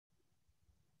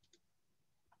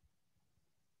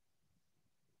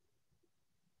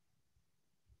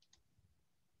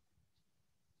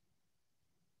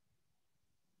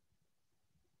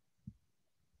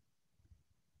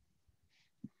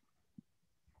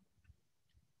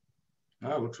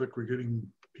Ah, looks like we're getting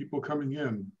people coming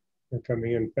in. They're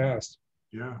coming in fast.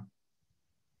 Yeah.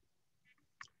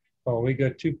 Well, we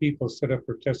got 2 people set up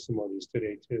for testimonies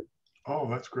today too. Oh,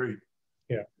 that's great.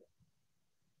 Yeah.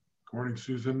 Good morning,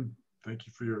 Susan. Thank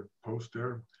you for your post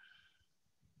there.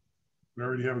 We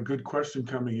already have a good question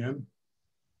coming in.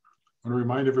 I want to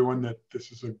remind everyone that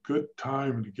this is a good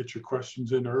time to get your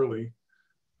questions in early.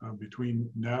 Between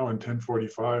now and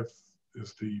 10:45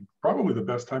 is probably the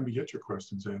best time to get your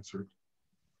questions answered.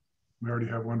 We already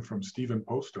have one from Stephen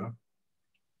Posta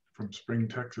from Spring,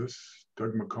 Texas.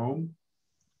 Doug McComb.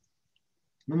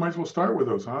 We might as well start with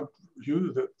those, huh?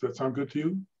 Hugh, that sound good to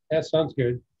you? That sounds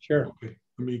good. Sure. Okay,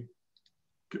 let me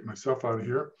get myself out of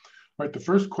here. All right, the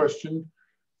first question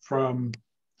from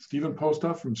Stephen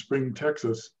Posta from Spring,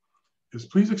 Texas is,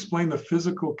 please explain the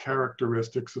physical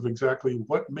characteristics of exactly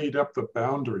what made up the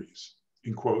boundaries,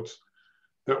 in quotes,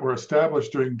 that were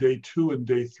established during day 2 and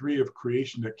day 3 of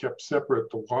creation that kept separate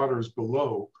the waters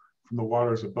below from the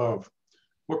waters above.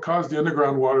 What caused the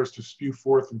underground waters to spew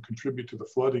forth and contribute to the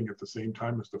flooding at the same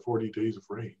time as the 40 days of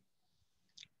rain?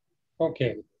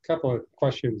 Okay, a couple of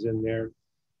questions in there.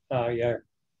 Yeah,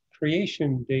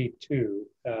 creation day 2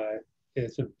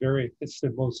 it's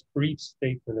the most brief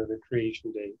statement of the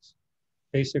creation days.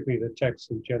 Basically, the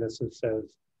text in Genesis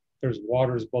says there's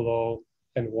waters below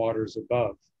and waters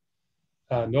above.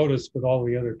 Notice with all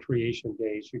the other creation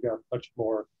days, you got much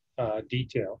more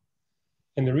detail.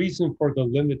 And the reason for the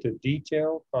limited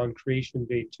detail on creation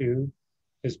day 2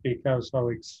 is because how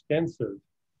extensive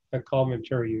a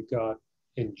commentary you got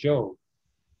in Job.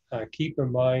 Keep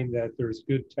in mind that there's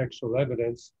good textual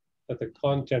evidence that the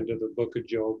content of the book of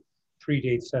Job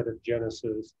predates that of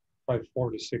Genesis by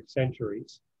 4 to 6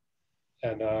 centuries.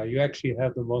 And you actually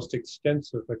have the most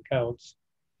extensive accounts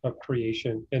of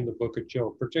creation in the book of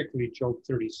Job, particularly Job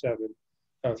 37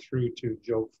 through to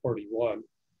Job 41.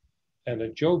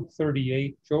 And Job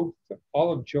 38,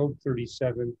 all of Job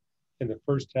 37 and the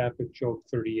first half of Job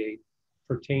 38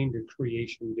 pertain to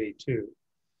creation day 2.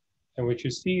 And what you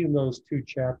see in those 2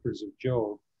 chapters of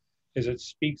Job is it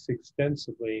speaks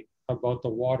extensively about the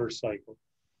water cycle.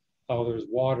 How there's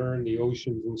water in the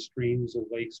oceans and streams and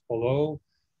lakes below,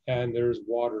 and there's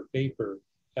water vapor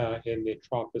in the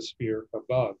troposphere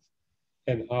above,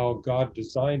 and how God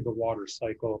designed the water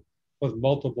cycle with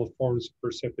multiple forms of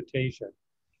precipitation.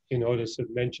 You notice it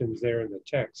mentions there in the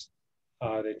text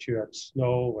that you have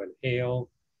snow and hail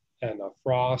and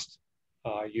frost.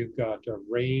 You've got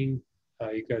rain,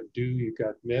 you've got dew, you've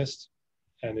got mist.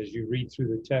 And as you read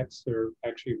through the text, there are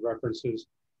actually references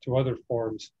to other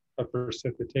forms of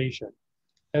precipitation.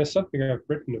 And it's something I've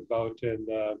written about in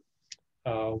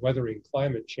Weathering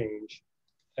Climate Change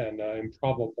and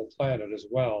Improbable Planet as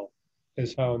well,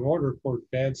 is how in order for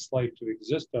advanced life to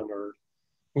exist on Earth,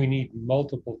 we need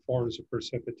multiple forms of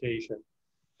precipitation.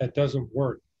 That doesn't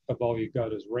work if all you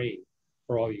got is rain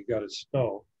or all you got is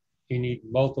snow. You need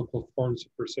multiple forms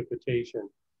of precipitation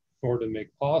in order to make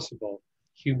possible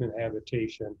human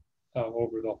habitation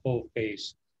over the whole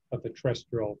face of the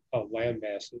terrestrial land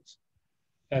masses.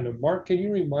 And Mark, can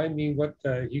you remind me what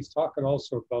he's talking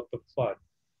also about the flood?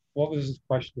 What was his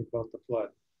question about the flood?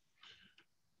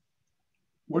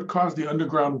 What caused the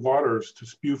underground waters to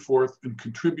spew forth and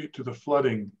contribute to the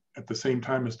flooding at the same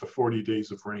time as the 40 days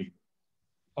of rain?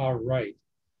 All right.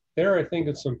 There, I think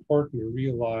it's important to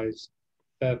realize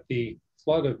that the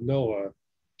flood of Noah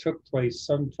took place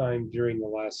sometime during the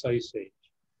last ice age.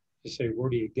 You say, where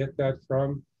do you get that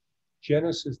from?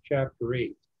 Genesis chapter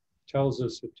 8 tells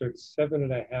us it took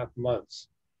 7.5 months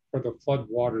for the flood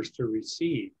waters to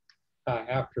recede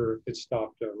after it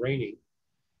stopped raining.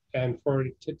 And for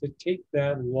it to take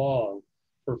that long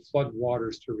for flood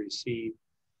waters to recede,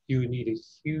 you need a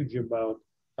huge amount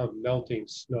of melting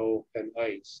snow and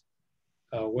ice,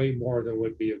 way more than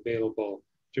would be available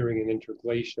during an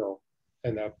interglacial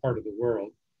in that part of the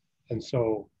world. And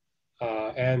so,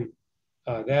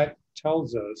 that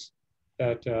tells us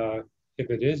that if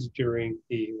it is during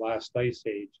the last ice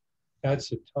age, that's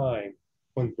the time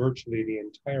when virtually the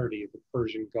entirety of the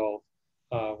Persian Gulf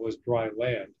was dry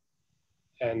land.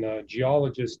 And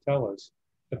geologists tell us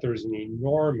that there's an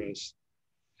enormous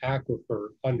aquifer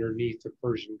underneath the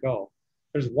Persian Gulf.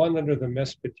 There's one under the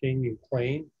Mesopotamian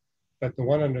plain, but the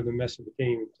one under the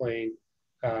Mesopotamian plain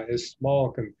is small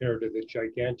compared to the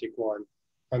gigantic one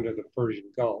under the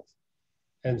Persian Gulf.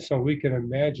 And so we can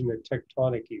imagine a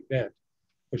tectonic event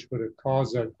which would have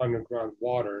caused that underground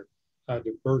water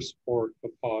to burst forth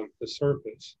upon the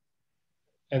surface.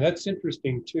 And that's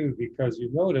interesting too, because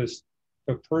you notice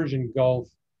the Persian Gulf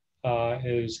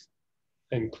is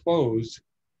enclosed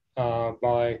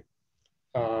by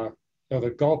Now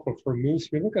the Gulf of Hormuz,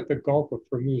 if you look at the Gulf of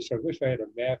Hormuz, I wish I had a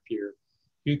map here,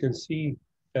 you can see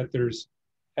that there's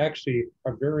actually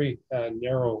a very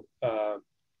narrow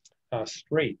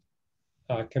strait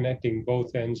connecting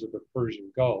both ends of the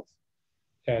Persian Gulf.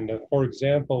 And for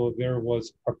example, there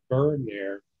was a burn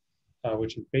there,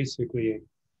 which is basically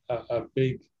a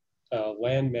big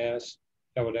landmass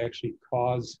that would actually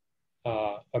cause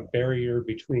a barrier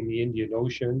between the Indian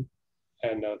Ocean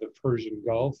and the Persian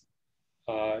Gulf.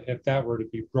 If that were to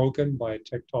be broken by a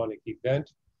tectonic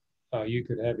event, you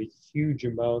could have a huge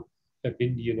amount of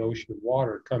Indian Ocean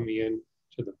water coming in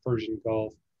to the Persian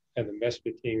Gulf and the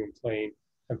Mesopotamian plain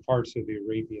and parts of the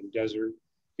Arabian desert.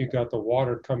 You got the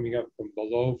water coming up from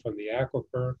below from the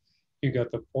aquifer. You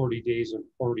got the 40 days and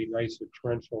 40 nights of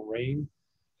torrential rain.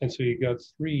 And so you got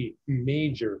three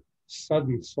major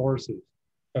sudden sources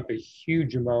of a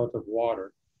huge amount of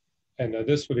water. And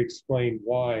this would explain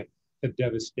why the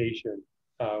devastation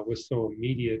was so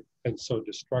immediate and so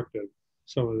destructive,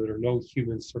 so there are no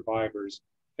human survivors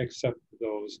except for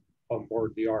those on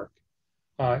board the ark.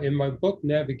 In my book,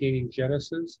 Navigating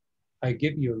Genesis, I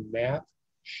give you a map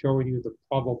showing you the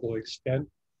probable extent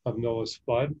of Noah's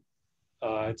flood.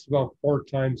 It's about 4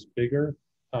 times bigger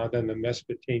than the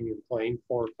Mesopotamian plain,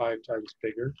 4 or 5 times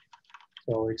bigger.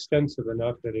 So extensive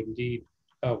enough that indeed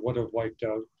would have wiped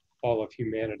out all of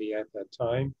humanity at that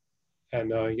time.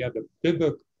 And yeah, the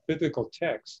biblical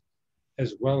text,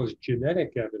 as well as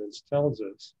genetic evidence, tells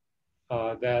us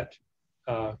that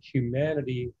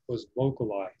humanity was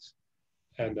localized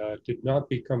and did not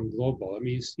become global. I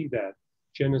mean, you see that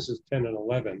Genesis 10 and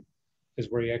 11 is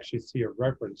where you actually see a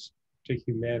reference to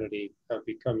humanity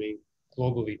becoming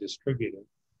globally distributed.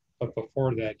 But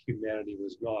before that, humanity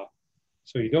was not.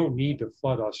 So you don't need to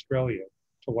flood Australia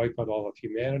to wipe out all of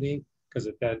humanity, because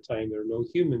at that time there are no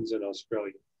humans in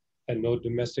Australia and no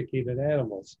domesticated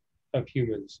animals of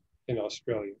humans in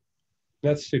Australia.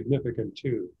 That's significant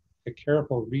too. A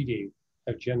careful reading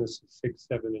of Genesis 6,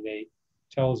 7, and 8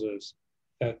 tells us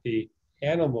that the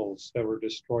animals that were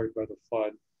destroyed by the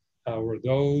flood were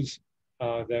those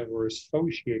that were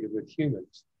associated with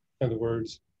humans. In other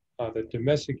words, the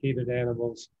domesticated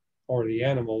animals or the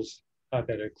animals that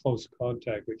had close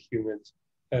contact with humans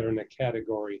that are in the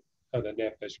category of the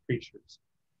nephesh creatures.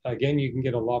 Again, you can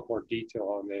get a lot more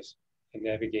detail on this in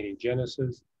Navigating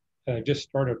Genesis. And I just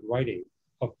started writing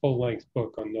a full-length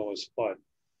book on Noah's flood.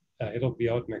 It'll be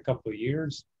out in a couple of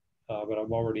years, but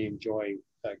I'm already enjoying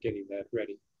getting that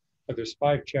ready. But there's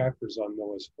 5 chapters on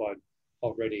Noah's flood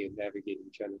already in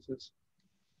Navigating Genesis.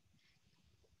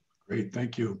 Great,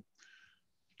 thank you.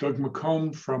 Doug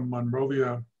McComb from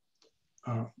Monrovia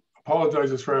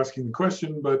apologizes for asking the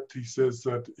question, but he says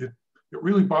that it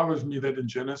really bothers me that in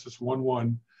Genesis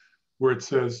 1:1, where it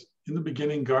says, in the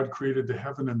beginning, God created the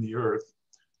heaven and the earth,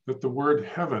 that the word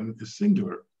heaven is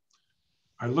singular.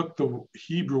 I looked the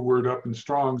Hebrew word up in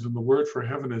Strong's, and the word for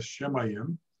heaven is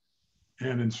shemayim.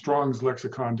 And in Strong's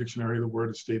Lexicon Dictionary, the word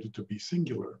is stated to be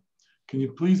singular. Can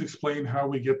you please explain how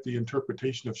we get the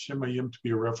interpretation of shemayim to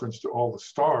be a reference to all the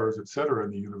stars, et cetera,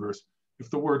 in the universe, if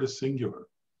the word is singular?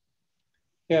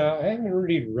 Yeah, I haven't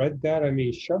really read that. I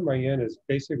mean, shemayim is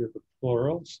basically the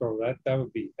plural, so that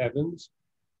would be heavens.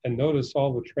 And notice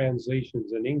all the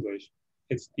translations in English,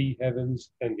 it's the heavens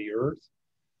and the earth.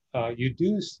 You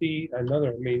do see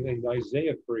another, I mean, in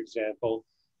Isaiah, for example,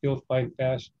 you'll find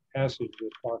passages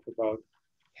that talk about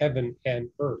heaven and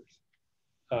earth.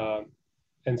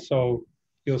 And so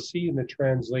you'll see in the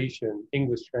translation,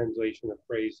 English translation, the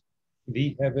phrase,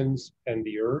 the heavens and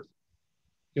the earth.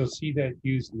 You'll see that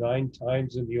used 9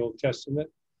 times in the Old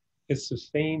Testament. It's the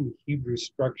same Hebrew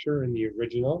structure in the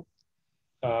original.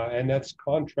 And that's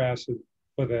contrasted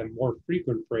with a more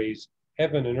frequent phrase,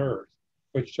 heaven and earth,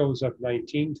 which shows up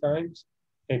 19 times.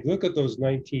 And if you look at those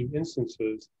 19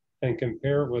 instances and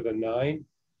compare it with a 9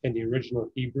 in the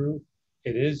original Hebrew,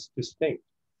 it is distinct.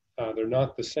 They're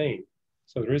not the same.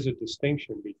 So there is a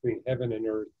distinction between heaven and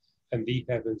earth and the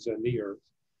heavens and the earth.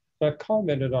 And I've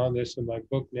commented on this in my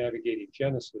book, Navigating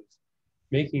Genesis,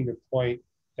 making the point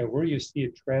that where you see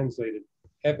it translated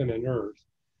heaven and earth,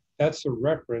 that's a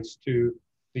reference to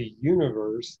the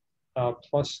universe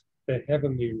plus the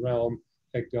heavenly realm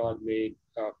that God made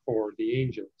for the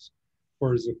angels.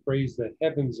 Whereas the phrase the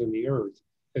heavens and the earth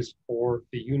is for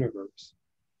the universe.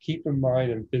 Keep in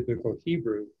mind in biblical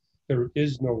Hebrew, there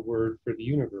is no word for the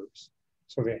universe.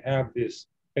 So they have this,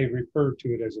 they refer to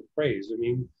it as a phrase. I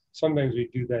mean, sometimes we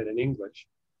do that in English,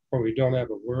 where we don't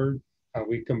have a word,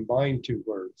 we combine 2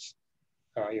 words.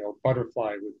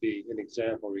 Butterfly would be an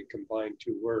example, we combine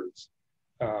 2 words.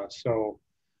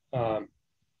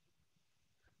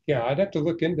 Yeah, I'd have to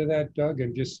look into that, Doug,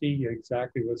 and just see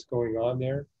exactly what's going on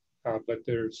there. but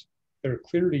there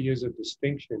clearly is a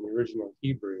distinction in the original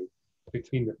Hebrew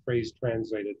between the phrase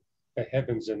translated the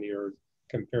heavens and the earth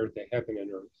compared to heaven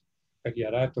and earth. But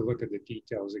yet I have to look at the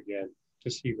details again to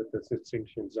see what the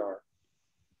distinctions are.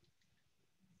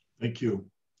 Thank you.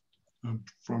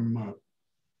 From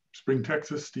Spring,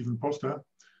 Texas, Stephen Posta.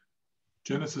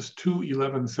 Genesis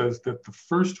 2:11 says that the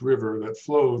first river that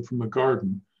flowed from the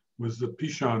garden was the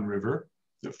Pishon River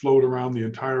that flowed around the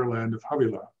entire land of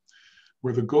Havilah,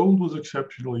 where the gold was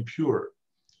exceptionally pure.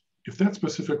 If that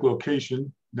specific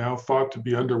location, now thought to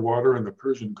be underwater in the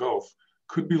Persian Gulf,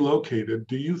 could be located,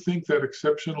 do you think that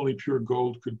exceptionally pure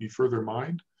gold could be further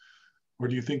mined? Or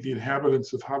do you think the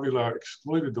inhabitants of Havilah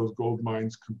exploited those gold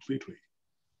mines completely?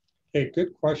 Okay,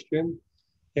 good question.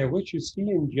 Yeah, what you see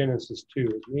in Genesis 2,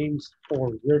 it names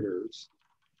 4 rivers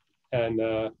and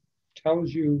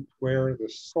tells you where the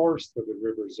source of the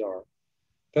rivers are.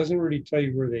 Doesn't really tell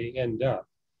you where they end up,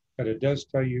 but it does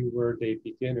tell you where they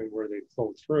begin and where they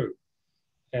flow through.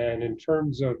 And in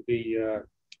terms of the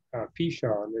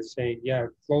Pishon, it's saying, yeah,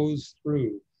 it flows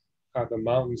through the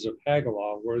mountains of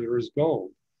Havilah where there is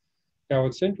gold. Now,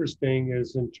 what's interesting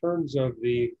is in terms of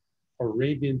the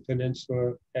Arabian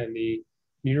Peninsula and the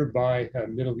nearby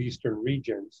Middle Eastern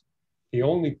regions, the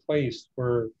only place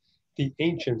where the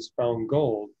ancients found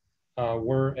gold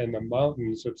were in the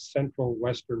mountains of central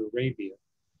Western Arabia.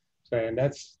 So, and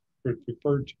that's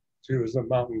referred to as the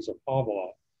mountains of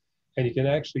Havilah. And you can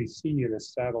actually see in a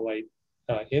satellite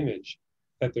image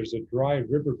that there's a dry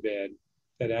riverbed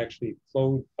that actually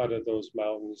flowed out of those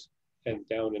mountains and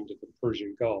down into the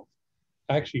Persian Gulf.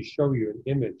 I actually show you an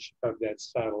image of that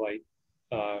satellite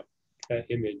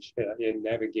image in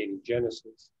Navigating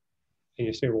Genesis. And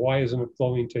you say, well, why isn't it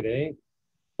flowing today?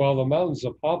 Well, the mountains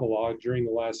of Havilah during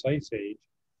the last ice age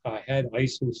had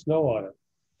ice and snow on it.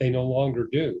 They no longer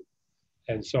do.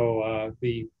 And so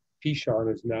the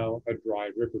Pishon is now a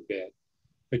dry riverbed,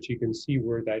 but you can see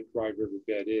where that dry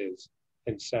riverbed is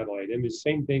in satellite image.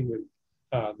 Same thing with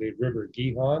the river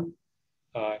Gihon.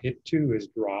 It too is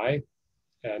dry,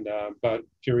 and but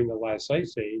during the last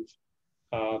ice age,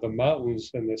 the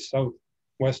mountains in the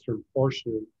southwestern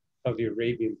portion of the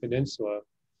Arabian Peninsula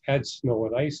had snow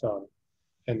and ice on it,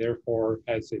 and therefore,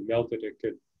 as they melted, it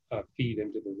could feed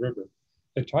into the river.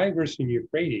 The Tigris and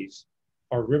Euphrates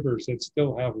are rivers that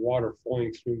still have water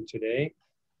flowing through today,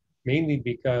 mainly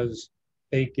because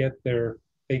they get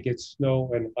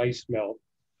snow and ice melt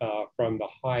from the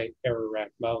high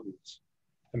Ararat mountains.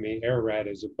 I mean, Ararat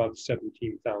is above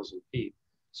 17,000 feet,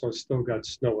 so it's still got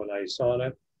snow and ice on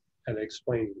it, and they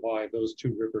explain why those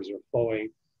 2 rivers are flowing,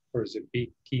 whereas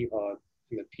the Gihon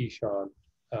and the Pishon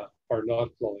are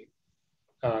not flowing.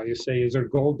 You say, is there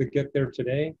gold to get there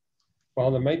today?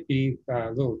 Well, there might be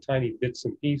little tiny bits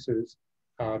and pieces,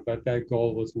 but that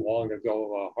gold was long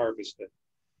ago harvested.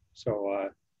 So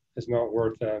it's not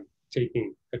worth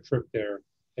taking a trip there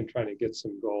and trying to get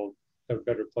some gold. There are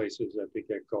better places that they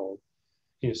get gold.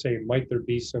 You say, might there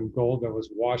be some gold that was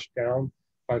washed down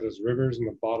by those rivers in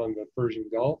the bottom of the Persian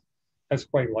Gulf? That's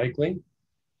quite likely.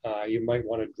 You might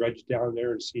want to dredge down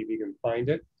there and see if you can find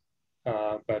it,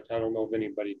 but I don't know of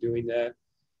anybody doing that.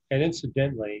 And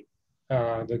incidentally,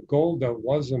 the gold that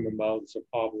was in the mountains of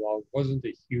Havilah wasn't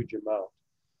a huge amount.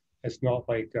 It's not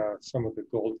like some of the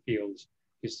gold fields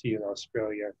you see in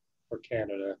Australia or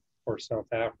Canada or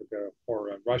South Africa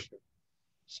or Russia.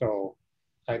 So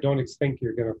I don't think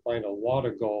you're going to find a lot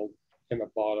of gold in the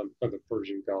bottom of the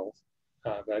Persian Gulf,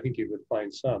 but I think you would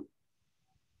find some.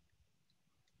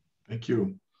 Thank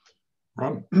you.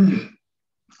 Ron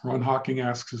Hawking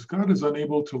asks, if God is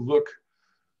unable to look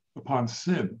upon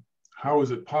sin, how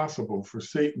is it possible for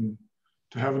Satan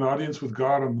to have an audience with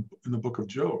God in the book of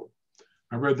Job?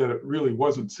 I read that it really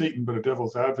wasn't Satan, but a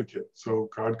devil's advocate, so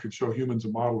God could show humans a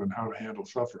model in how to handle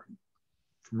suffering.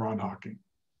 From Ron Hawking.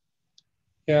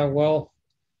 Yeah, well,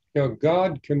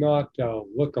 God cannot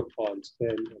look upon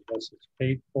sin unless it's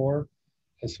paid for,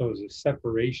 and so there's a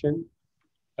separation.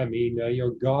 I mean,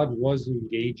 God was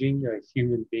engaging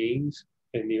human beings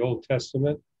in the Old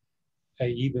Testament,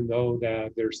 even though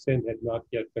their sin had not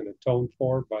yet been atoned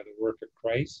for by the work of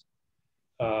Christ.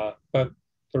 But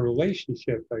the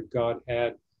relationship that God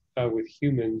had with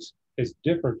humans is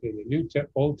different in the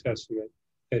Old Testament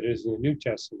than it is in the New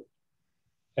Testament.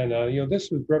 And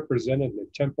this was represented in the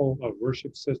temple of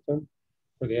worship system,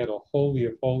 where they had a Holy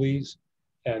of Holies,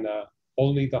 and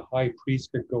only the high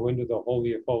priest could go into the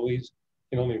Holy of Holies,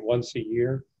 and only once a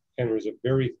year. And there was a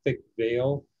very thick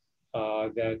veil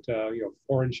that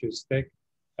 4 inches thick,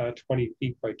 20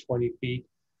 feet by 20 feet,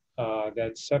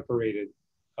 that separated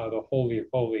the Holy of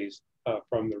Holies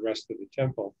from the rest of the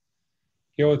temple.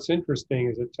 What's interesting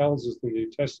is it tells us in the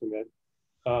New Testament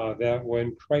that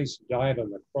when Christ died on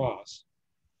the cross,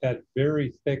 that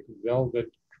very thick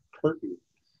velvet curtain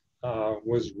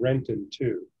was rent in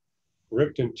two,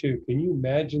 ripped in two. Can you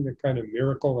imagine the kind of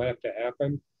miracle that had to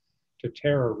happen to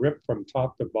tear a rip from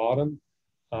top to bottom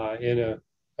in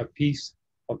a piece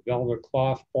of velvet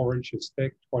cloth 4 inches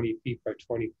thick, 20 feet by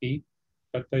 20 feet?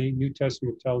 But the New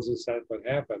Testament tells us that what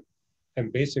happened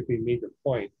and basically made the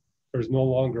point there's no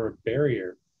longer a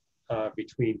barrier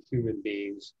between human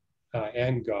beings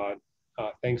and God,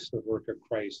 thanks to the work of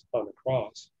Christ on the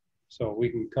cross. So we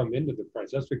can come into the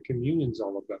presence. That's what communion's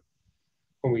all about.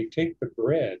 When we take the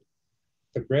bread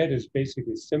is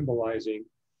basically symbolizing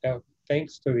that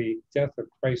thanks to the death of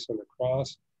Christ on the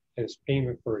cross and his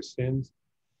payment for our sins,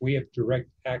 we have direct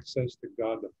access to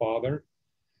God the Father.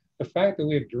 The fact that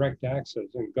we have direct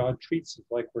access and God treats us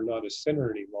like we're not a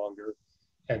sinner any longer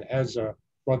and has a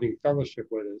loving fellowship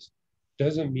with us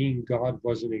doesn't mean God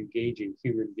wasn't engaging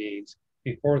human beings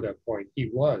before that point.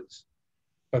 He was.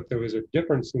 But there was a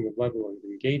difference in the level of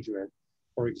engagement.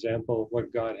 For example,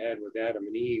 what God had with Adam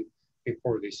and Eve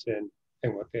before they sinned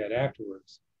and what they had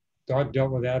afterwards. God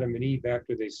dealt with Adam and Eve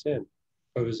after they sinned,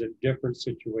 but it was a different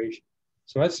situation.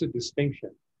 So that's the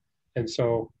distinction. And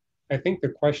so I think the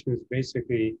question is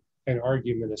basically an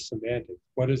argument of semantics.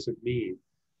 What does it mean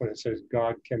when it says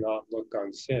God cannot look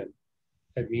on sin?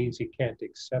 It means he can't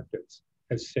accept it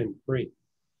as sin-free.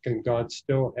 Can God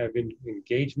still have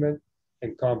engagement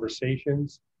and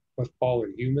conversations with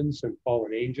fallen humans and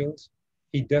fallen angels?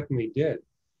 He definitely did.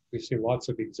 We see lots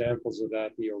of examples of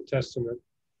that in the Old Testament,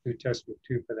 New Testament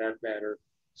too, for that matter.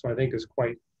 So I think it's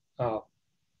quite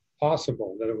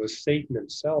possible that it was Satan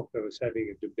himself that was having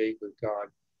a debate with God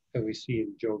that we see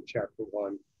in Job chapter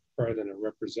 1, rather than a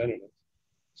representative.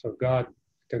 So God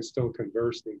can still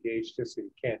converse and engage, just that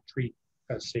he can't treat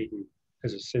Satan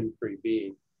as a sin-free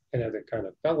being and have that kind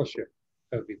of fellowship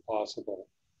that would be possible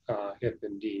if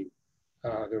indeed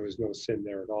there was no sin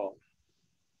there at all.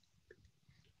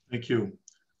 Thank you.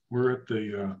 We're at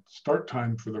the start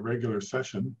time for the regular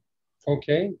session.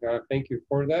 Okay, thank you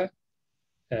for that.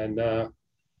 And,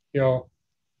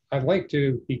 I'd like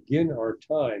to begin our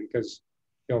time because,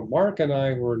 Mark and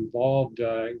I were involved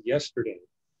yesterday.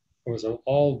 It was an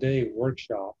all-day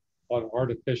workshop on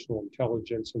artificial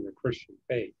intelligence and the Christian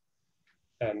faith.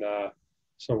 And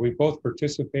so we both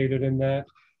participated in that,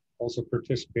 also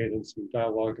participated in some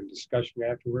dialogue and discussion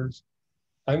afterwards.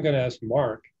 I'm going to ask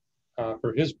Mark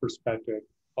for his perspective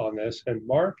on this. And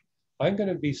Mark, I'm going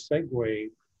to be segueing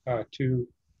to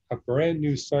a brand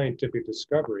new scientific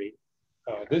discovery,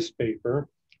 this paper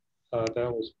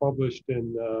that was published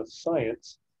in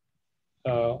Science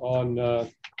on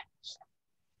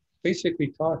basically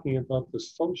talking about the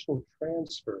social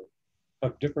transfer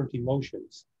of different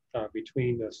emotions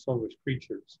between soulless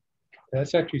creatures. And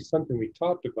that's actually something we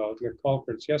talked about in the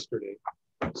conference yesterday.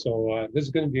 So this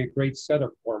is going to be a great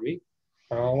setup for me.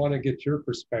 I want to get your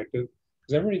perspective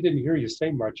because I really didn't hear you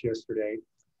say much yesterday.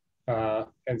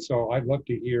 And so I'd love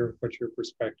to hear what your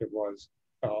perspective was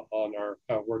on our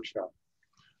workshop.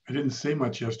 I didn't say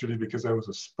much yesterday because I was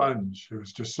a sponge. There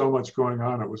was just so much going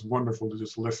on. It was wonderful to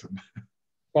just listen.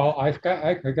 Well, I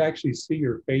could actually see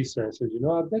your face there. I said,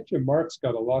 I bet you Mark's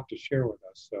got a lot to share with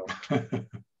us.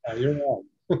 So you're on.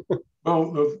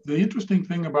 Well, the interesting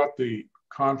thing about the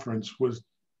conference was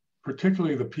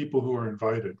particularly the people who were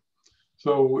invited.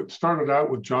 So it started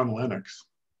out with John Lennox,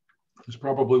 who's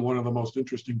probably one of the most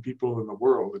interesting people in the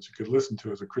world that you could listen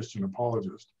to as a Christian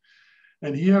apologist.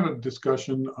 And he had a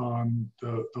discussion on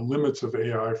the limits of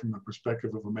AI from the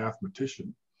perspective of a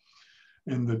mathematician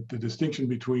and the distinction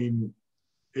between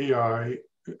AI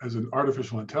as an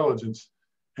artificial intelligence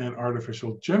and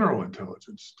artificial general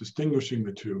intelligence, distinguishing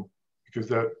the two, because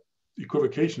that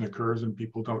equivocation occurs and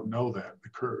people don't know that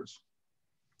occurs.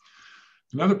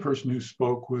 Another person who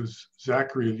spoke was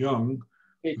Zachary Young.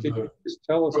 Hey, could you just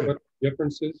tell us what the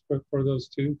difference is for those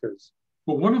two?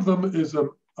 Well, one of them is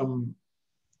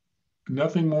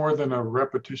nothing more than a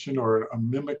repetition or a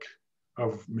mimic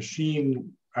of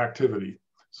machine activity.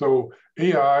 So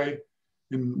AI,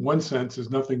 in one sense, is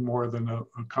nothing more than a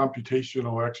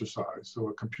computational exercise. So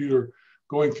a computer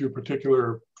going through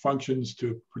particular functions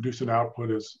to produce an output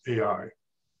is AI.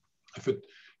 If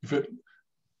it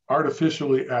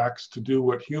artificially acts to do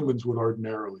what humans would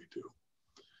ordinarily do.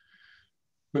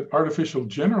 But artificial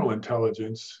general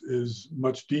intelligence is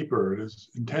much deeper. It is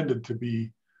intended to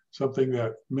be something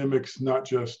that mimics not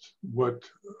just what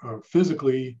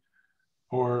physically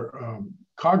or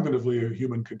cognitively a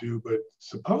human could do, but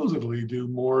supposedly do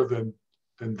more than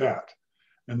that.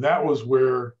 And that was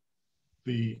where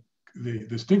the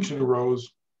distinction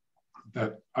arose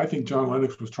that I think John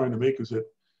Lennox was trying to make, is that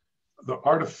the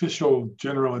artificial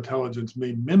general intelligence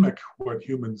may mimic what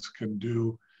humans can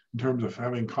do in terms of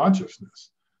having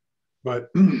consciousness, but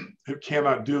it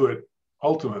cannot do it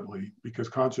ultimately because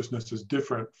consciousness is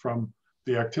different from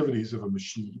the activities of a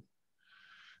machine.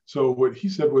 So what he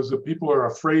said was that people are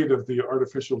afraid of the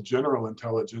artificial general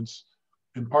intelligence,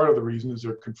 and part of the reason is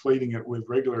they're conflating it with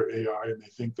regular AI, and they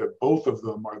think that both of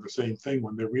them are the same thing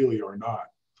when they really are not.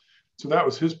 So that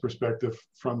was his perspective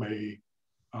from a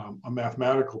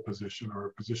mathematical position, or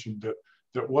a position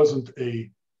that wasn't a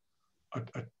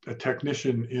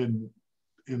technician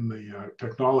in the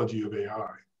technology of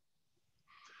AI.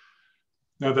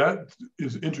 Now that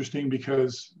is interesting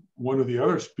because one of the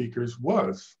other speakers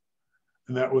was,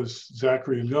 and that was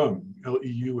Zachary Leung,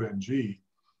 Leung,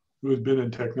 who has been in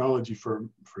technology for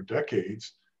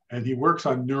decades, and he works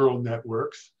on neural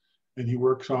networks, and he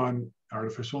works on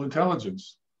artificial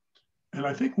intelligence. And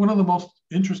I think one of the most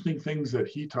interesting things that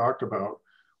he talked about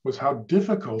was how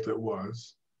difficult it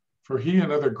was for he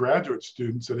and other graduate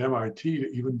students at MIT to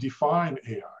even define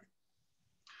AI.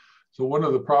 So one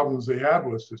of the problems they had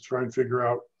was to try and figure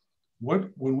out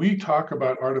when we talk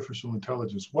about artificial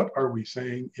intelligence, what are we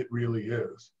saying it really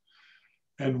is?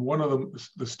 And one of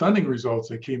the stunning results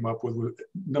they came up with was,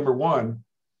 number one,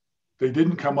 they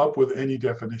didn't come up with any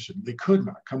definition. They could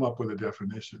not come up with a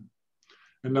definition.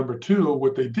 And number two,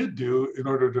 what they did do in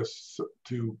order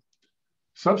to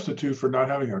substitute for not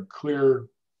having a clear,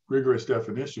 rigorous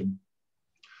definition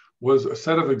was a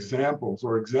set of examples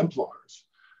or exemplars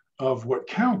of what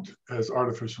count as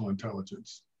artificial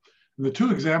intelligence. And the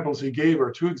two examples he gave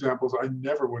are two examples I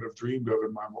never would have dreamed of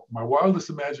in my wildest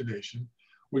imagination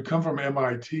would come from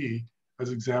MIT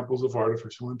as examples of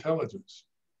artificial intelligence.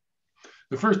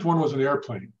 The first one was an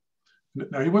airplane.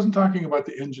 Now, he wasn't talking about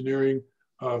the engineering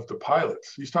of the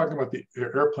pilots. He's talking about the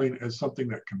airplane as something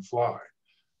that can fly,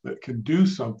 that can do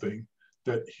something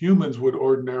that humans would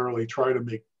ordinarily try to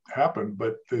make happen,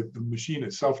 but the machine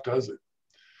itself does it.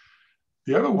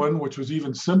 The other one, which was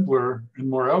even simpler and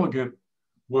more elegant,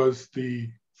 was the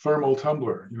thermal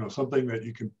tumbler, something that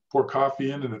you can pour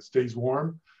coffee in and it stays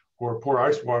warm, or pour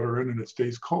ice water in and it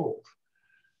stays cold.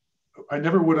 I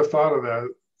never would have thought of that,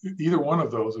 either one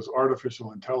of those, as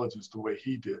artificial intelligence the way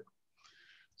he did.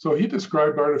 So he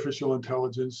described artificial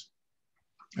intelligence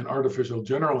and artificial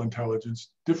general intelligence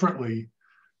differently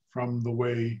from the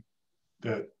way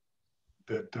that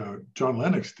John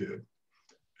Lennox did.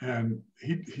 And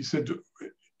he said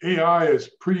AI is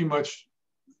pretty much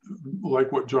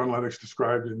like what John Lennox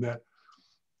described, in that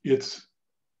it's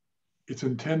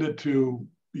intended to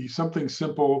be something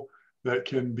simple that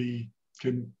can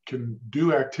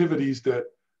do activities that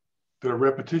are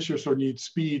repetitious or need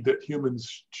speed that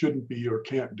humans shouldn't be or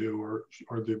can't do,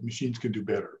 or the machines can do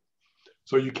better.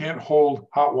 So you can't hold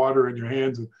hot water in your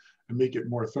hands and make it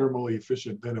more thermally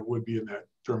efficient than it would be in that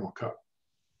thermal cup.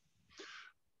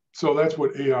 So that's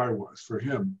what AI was for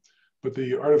him. But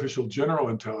the artificial general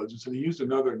intelligence, and he used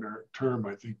another term,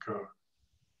 I think,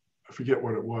 I forget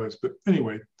what it was, but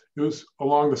anyway, it was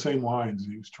along the same lines.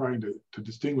 He was trying to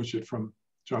distinguish it from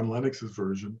John Lennox's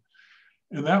version.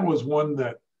 And that was one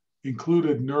that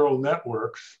included neural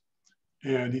networks.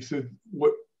 And he said,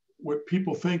 what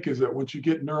people think is that once you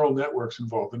get neural networks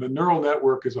involved, and a neural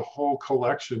network is a whole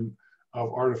collection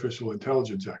of artificial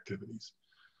intelligence activities.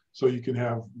 So you can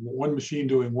have one machine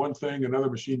doing one thing, another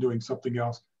machine doing something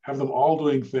else, have them all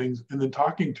doing things, and then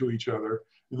talking to each other,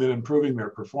 and then improving their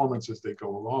performance as they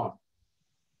go along.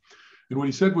 And what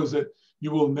he said was that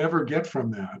you will never get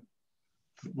from that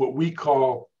what we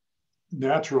call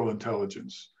natural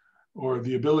intelligence, or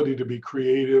the ability to be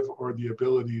creative, or the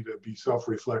ability to be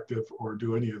self-reflective, or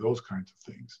do any of those kinds of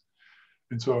things.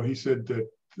 And so he said that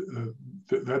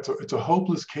it's a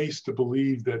hopeless case to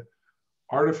believe that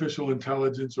artificial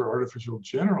intelligence or artificial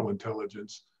general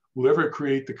intelligence will ever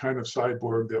create the kind of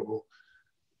cyborg that will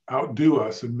outdo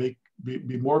us and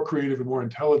be more creative and more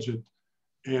intelligent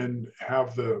and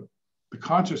have the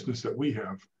consciousness that we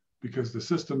have, because the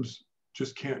systems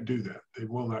just can't do that. They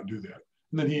will not do that.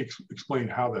 And then he explained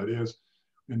how that is.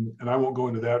 And I won't go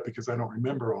into that because I don't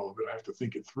remember all of it. I have to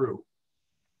think it through.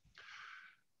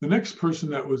 The next person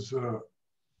that was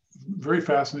very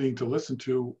fascinating to listen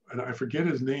to, and I forget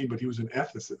his name, but he was an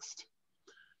ethicist.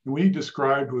 And what he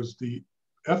described was the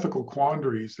ethical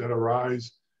quandaries that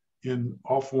arise in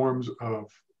all forms of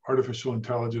artificial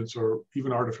intelligence, or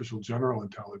even artificial general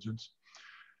intelligence.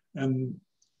 And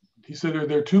he said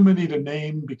there are too many to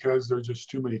name because there are just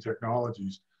too many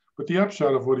technologies. But the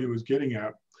upshot of what he was getting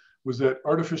at was that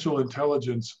artificial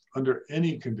intelligence, under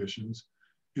any conditions,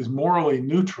 is morally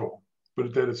neutral,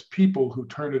 but that it's people who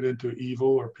turn it into evil,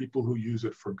 or people who use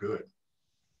it for good.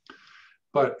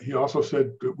 But he also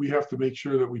said that we have to make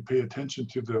sure that we pay attention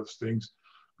to those things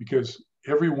because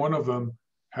every one of them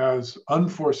has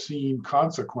unforeseen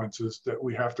consequences that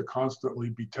we have to constantly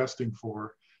be testing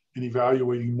for and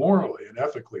evaluating morally and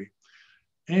ethically.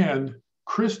 And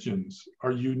Christians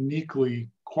are uniquely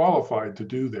qualified to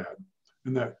do that,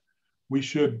 and that we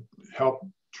should help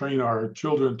train our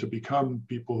children to become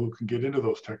people who can get into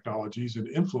those technologies and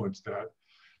influence that.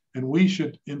 And we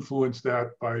should influence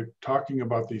that by talking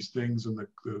about these things and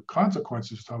the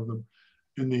consequences of them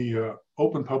in the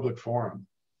open public forum.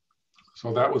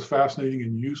 So that was fascinating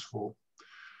and useful.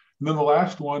 And then the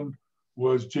last one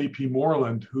was J.P.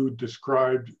 Moreland, who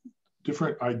described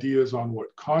different ideas on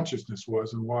what consciousness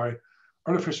was and why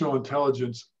artificial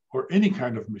intelligence or any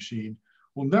kind of machine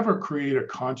will never create a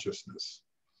consciousness.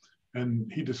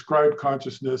 And he described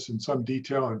consciousness in some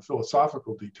detail and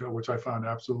philosophical detail, which I found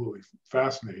absolutely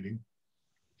fascinating.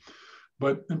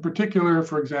 But in particular,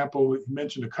 for example, he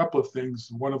mentioned a couple of things.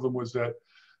 One of them was that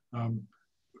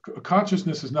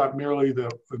consciousness is not merely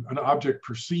an object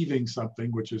perceiving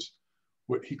something, which is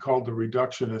what he called the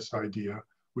reductionist idea,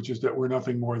 which is that we're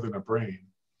nothing more than a brain.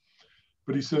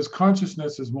 But he says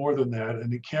consciousness is more than that,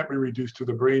 and it can't be reduced to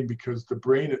the brain because the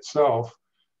brain itself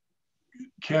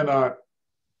cannot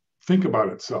think about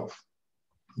itself.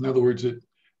 In other words, it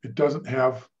doesn't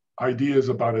have ideas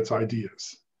about its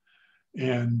ideas.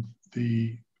 And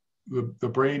the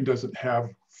brain doesn't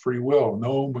have free will.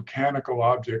 No mechanical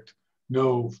object,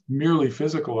 no merely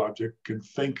physical object can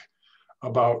think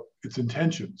about its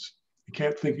intentions. It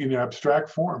can't think in abstract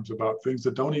forms about things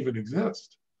that don't even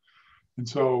exist. And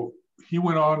so he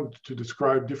went on to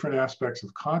describe different aspects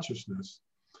of consciousness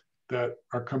that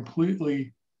are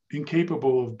completely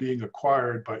incapable of being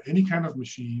acquired by any kind of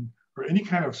machine or any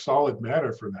kind of solid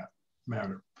matter for that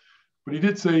matter. But he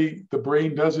did say the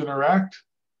brain does interact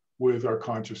with our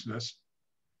consciousness,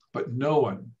 but no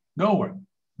one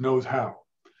knows how.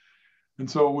 And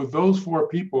so with those four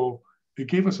people, it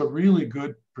gave us a really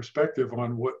good perspective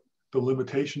on what the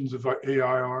limitations of AI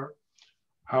are,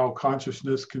 how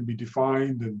consciousness can be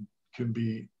defined and can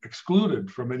be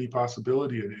excluded from any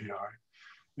possibility in AI,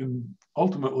 and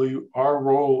ultimately our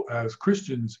role as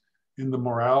Christians in the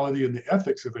morality and the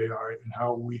ethics of AI and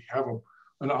how we have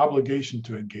an obligation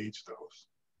to engage those.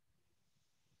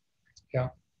 Yeah.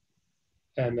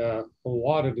 And a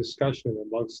lot of discussion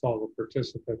amongst all the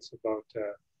participants about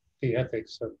the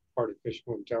ethics of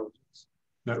artificial intelligence.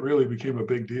 That really became a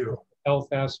big deal.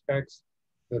 Health aspects,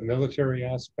 the military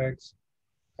aspects,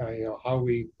 how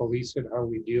we police it, how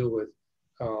we deal with,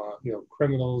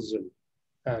 criminals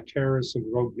and terrorists and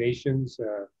rogue nations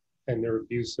and their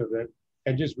abuse of it,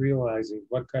 and just realizing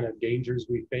what kind of dangers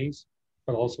we face,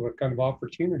 but also what kind of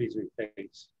opportunities we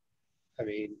face. I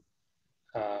mean,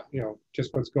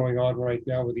 just what's going on right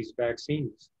now with these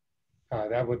vaccines.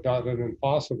 That would not have been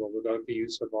possible without the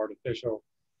use of artificial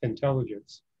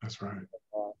intelligence. That's right.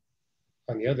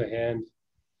 On the other hand,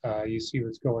 you see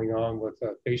what's going on with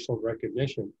facial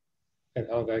recognition and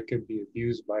how that could be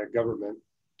abused by a government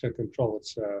to control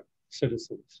its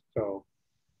citizens. So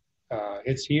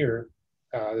it's here.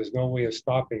 There's no way of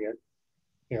stopping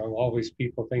it. Always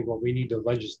people think, well, we need to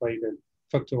legislate and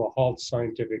put to a halt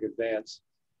scientific advance.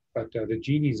 But the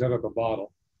genie's out of the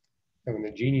bottle. And when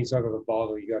the genie's out of the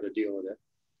bottle, you got to deal with it.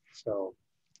 So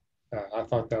I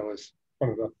thought that was one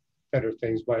of the better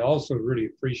things, but I also really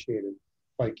appreciated,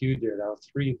 like you did, how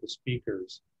three of the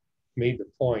speakers made the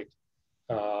point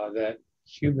that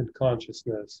human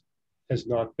consciousness is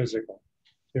not physical.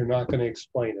 They're not going to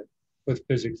explain it with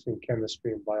physics and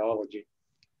chemistry and biology.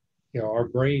 Our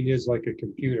brain is like a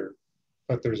computer,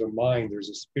 but there's a mind, there's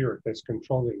a spirit that's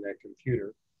controlling that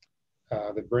computer.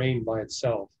 The brain by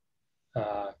itself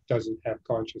doesn't have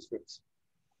consciousness.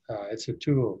 It's a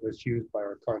tool that's used by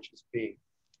our conscious being.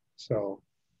 So,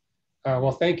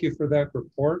 well, thank you for that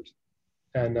report.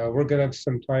 And we're going to have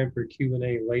some time for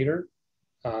Q&A later.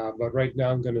 But right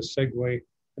now I'm going to segue.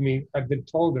 I mean, I've been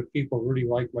told that people really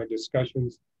like my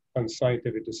discussions on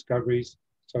scientific discoveries.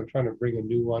 So I'm trying to bring a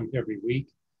new one every week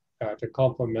to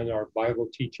complement our Bible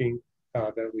teaching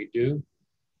that we do.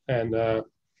 And so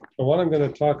what I'm going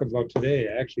to talk about today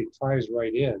actually ties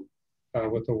right in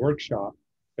with the workshop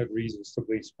that Reasons to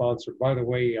Believe sponsored. By the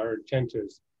way, our intent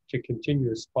is to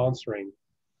continue sponsoring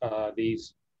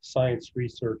these science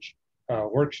research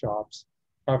workshops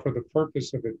for the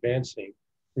purpose of advancing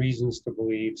Reasons to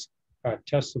Believe's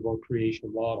testable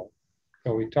creation model.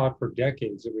 We taught for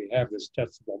decades that we have this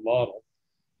testable model,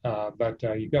 but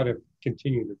you got to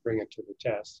continue to bring it to the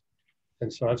test.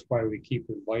 And so that's why we keep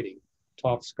inviting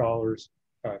top scholars,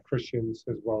 Christians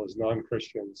as well as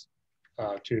non-Christians,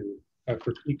 to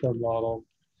critique our model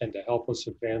and to help us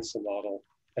advance the model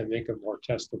and make it more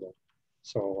testable.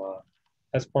 So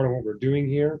that's part of what we're doing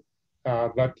here.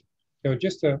 But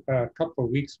just a couple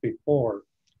of weeks before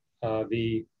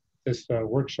this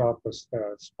workshop was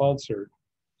sponsored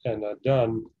and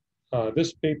done,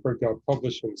 this paper got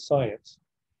published in Science,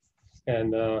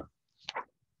 and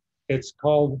it's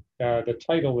called, the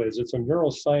title is, it's a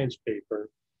neuroscience paper,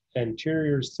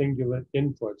 Anterior Cingulate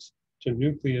Inputs to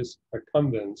Nucleus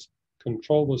Accumbens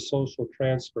Control the Social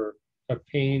Transfer of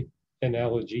Pain and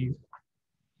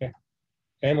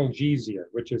Analgesia,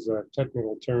 which is a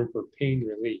technical term for pain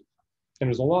relief. And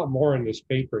there's a lot more in this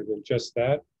paper than just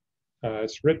that.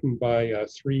 It's written by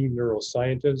 3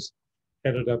 neuroscientists,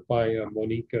 headed up by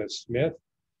Monica Smith.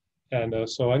 And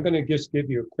so I'm going to just give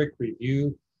you a quick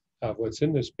review of what's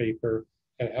in this paper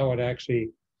and how it actually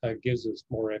gives us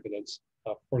more evidence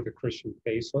for the Christian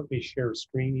faith. So let me share a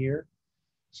screen here,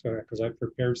 so because I've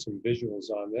prepared some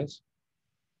visuals on this.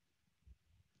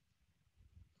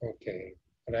 Okay,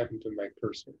 what happened to my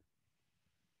cursor?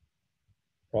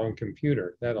 Wrong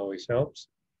computer. That always helps.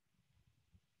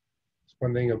 It's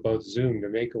one thing about Zoom. To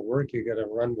make it work, you got to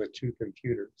run with 2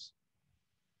 computers.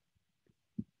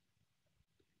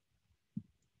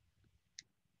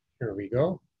 Here we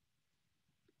go.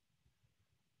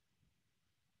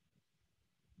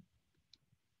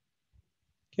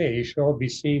 Okay, you should all be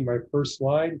seeing my first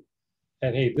slide.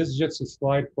 And hey, this is just a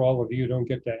slide for all of you who don't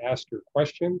get to ask your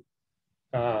question.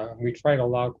 We try to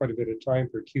allow quite a bit of time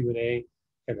for Q&A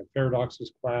in the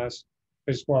paradoxes class.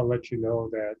 I just want to let you know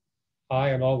that I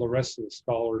and all the rest of the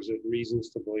scholars at Reasons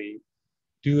to Believe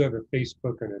do have a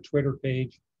Facebook and a Twitter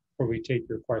page where we take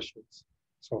your questions.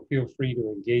 So feel free to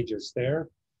engage us there.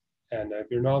 And if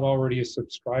you're not already a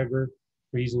subscriber,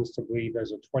 Reasons to Believe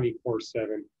has a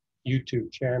 24/7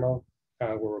 YouTube channel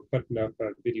where we're putting up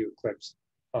video clips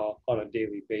on a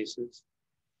daily basis.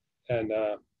 And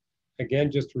again,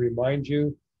 just to remind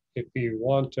you, if you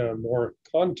want more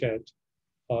content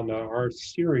on our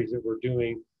series that we're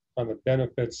doing on the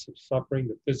benefits of suffering,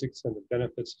 the physics and the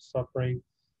benefits of suffering,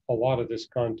 a lot of this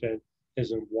content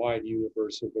isn't wide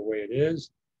universe of the way it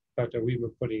is, but we've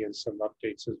been putting in some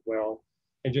updates as well.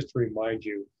 And just to remind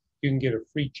you, you can get a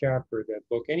free chapter of that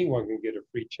book. Anyone can get a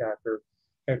free chapter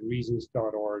at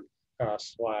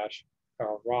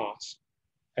reasons.org/Ross.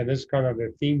 And this is kind of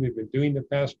the theme we've been doing the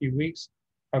past few weeks.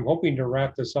 I'm hoping to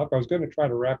wrap this up. I was going to try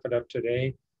to wrap it up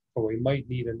today, but we might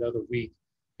need another week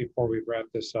before we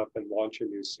wrap this up and launch a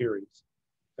new series.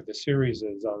 But the series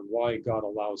is on why God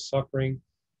allows suffering,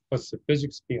 what's the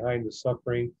physics behind the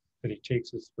suffering that he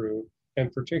takes us through,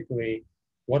 and particularly,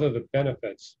 what are the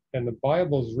benefits? And the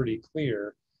Bible is really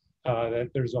clear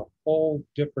that there's a whole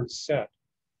different set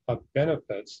of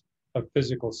benefits of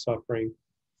physical suffering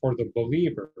for the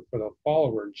believer, for the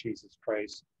follower of Jesus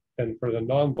Christ, than for the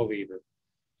non-believer.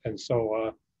 And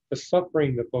so the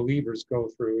suffering that believers go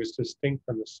through is distinct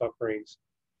from the sufferings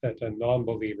that the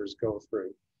non-believers go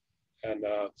through. And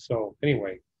so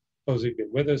anyway, those who've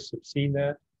been with us have seen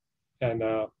that. And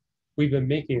we've been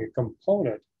making a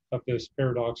component of this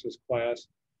paradoxes class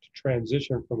to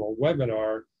transition from a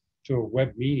webinar to a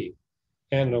web meeting.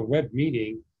 And in a web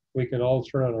meeting, we can all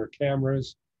turn on our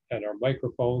cameras and our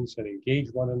microphones and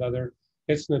engage one another.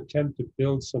 It's an attempt to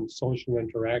build some social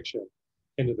interaction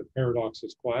into the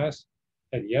paradoxes class.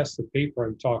 And yes, the paper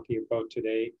I'm talking about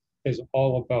today is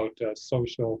all about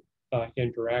social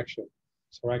interaction.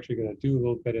 So we're actually going to do a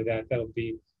little bit of that. That'll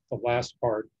be the last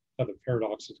part of the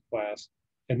paradoxes class.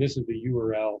 And this is the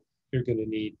URL you're going to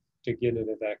need to get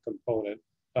into that component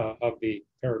of the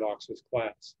paradoxes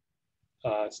class.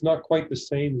 It's not quite the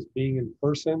same as being in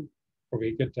person, where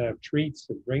we get to have treats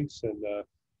and drinks and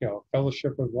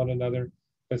fellowship with one another.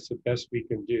 That's the best we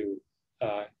can do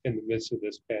in the midst of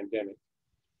this pandemic.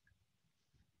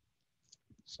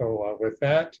 So with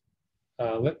that,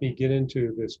 let me get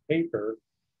into this paper.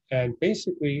 And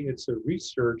basically, it's a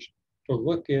research to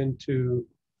look into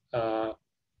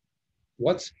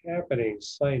what's happening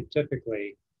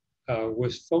scientifically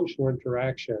with social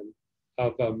interaction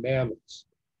of mammals.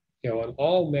 And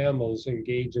all mammals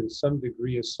engage in some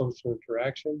degree of social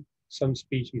interaction, some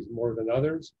species more than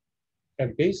others.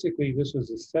 And basically, this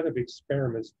was a set of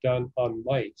experiments done on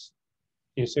mice.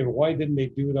 You say, well, why didn't they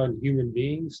do it on human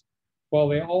beings? Well,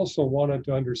 they also wanted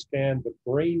to understand the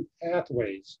brain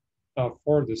pathways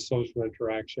for this social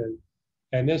interaction.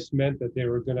 And this meant that they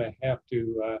were going to have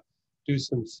to do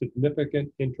some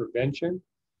significant intervention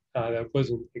that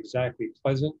wasn't exactly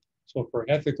pleasant. So for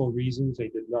ethical reasons, they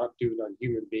did not do it on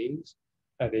human beings.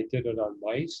 They did it on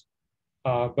mice.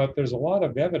 But there's a lot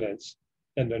of evidence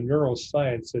in the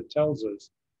neuroscience that tells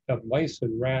us that mice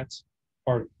and rats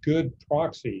are good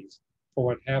proxies for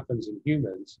what happens in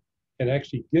humans and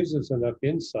actually gives us enough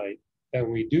insight that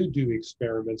when we do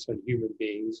experiments on human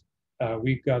beings,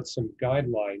 we've got some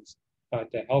guidelines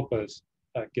to help us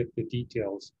get the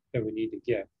details that we need to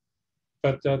get.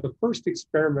 But the first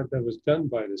experiment that was done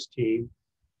by this team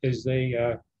is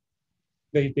they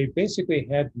basically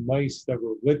had mice that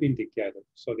were living together.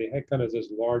 So they had kind of this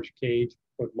large cage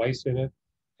with mice in it.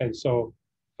 And so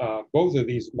both of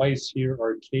these mice here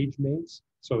are cage mates.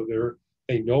 So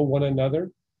they know one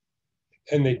another.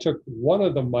 And they took one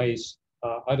of the mice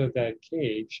out of that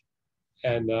cage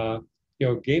and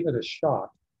gave it a shot.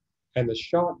 And the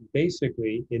shot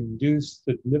basically induced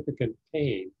significant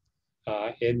pain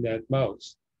in that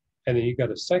mouse. And then you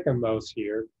got a second mouse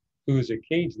here who is a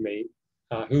cage mate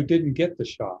who didn't get the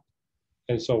shot.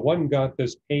 And so one got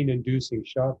this pain-inducing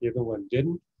shot, the other one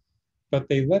didn't. But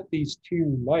they let these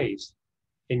two mice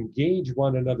engage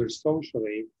one another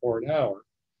socially for an hour.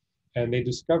 And they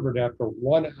discovered after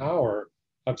 1 hour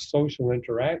of social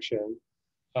interaction,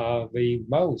 the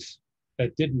mouse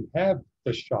that didn't have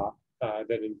the shot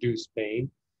that induced pain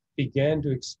began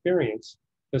to experience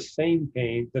the same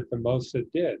pain that the mouse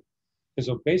that did. And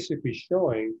so basically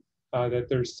showing that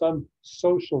there's some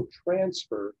social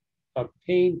transfer of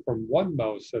pain from one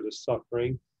mouse that is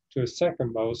suffering to a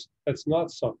second mouse that's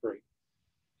not suffering.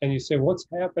 And you say, what's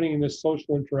happening in this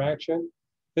social interaction?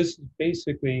 This is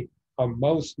basically a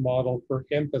mouse model for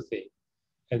empathy.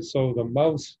 And so the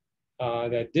mouse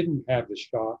that didn't have the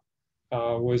shot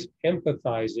was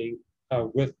empathizing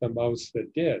with the mouse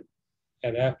that did.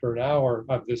 And after an hour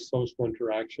of this social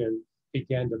interaction,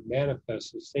 began to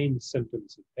manifest the same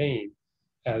symptoms of pain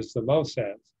as the mouse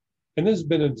has. And this has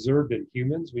been observed in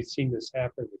humans. We've seen this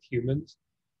happen with humans,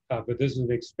 but this is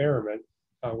an experiment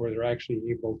where they're actually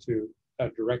able to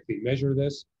directly measure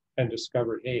this and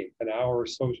discover, hey, an hour of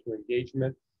social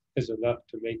engagement is enough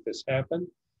to make this happen.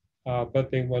 But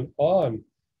they went on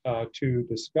to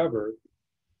discover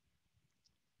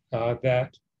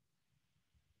that,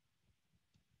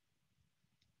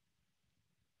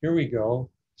 here we go.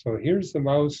 So here's the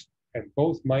mouse, and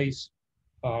both mice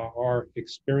are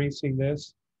experiencing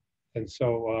this. And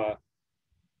so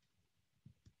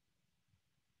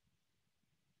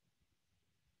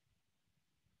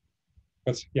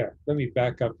let me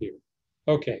back up here.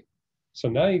 Okay, so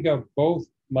now you got both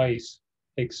mice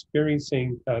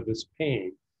experiencing this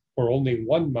pain, where only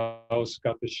one mouse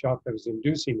got the shot that was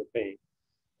inducing the pain.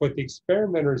 What the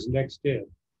experimenters next did,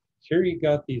 here you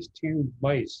got these two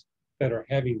mice that are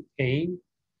having pain,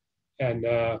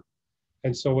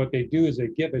 and so what they do is they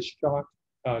give a shot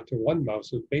to one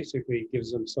mouse, which basically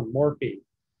gives them some morphine.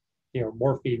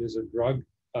 Morphine is a drug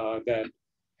that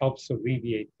helps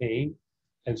alleviate pain.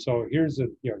 And so here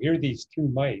are these two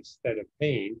mice that have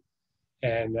pain,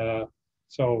 and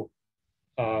so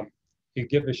you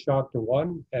give a shot to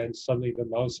one, and suddenly the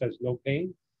mouse has no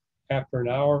pain. After an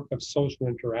hour of social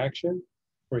interaction,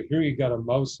 where here you got a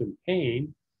mouse in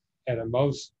pain and a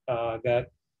mouse that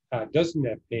doesn't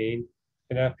have pain,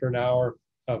 and after an hour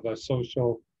of a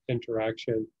social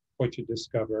interaction, what you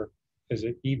discover is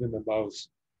that even the mouse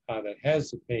that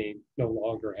has the pain no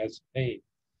longer has pain.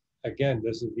 Again,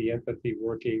 this is the empathy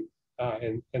working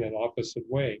in an opposite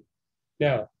way.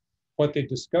 Now, what they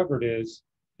discovered is,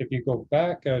 if you go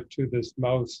back to this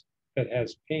mouse that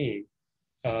has pain,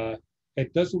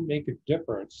 it doesn't make a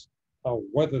difference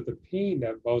whether the pain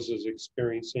that mouse is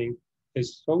experiencing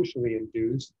is socially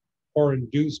induced or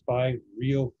induced by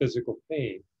real physical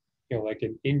pain, like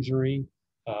an injury,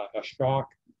 a shock,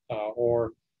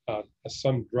 or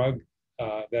some drug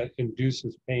that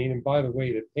induces pain. And by the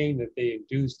way, the pain that they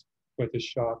induced with the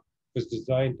shock was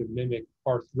designed to mimic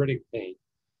arthritic pain,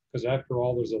 because after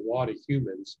all, there's a lot of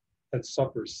humans that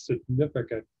suffer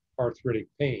significant arthritic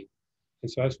pain. And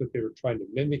so that's what they were trying to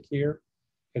mimic here.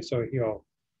 And so,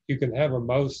 you can have a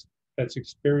mouse that's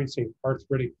experiencing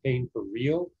arthritic pain for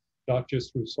real, not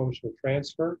just through social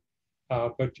transfer,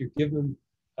 but you give them,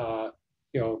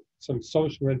 some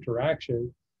social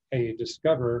interaction, and you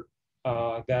discover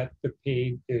that the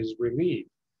pain is relieved.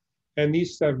 And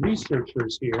these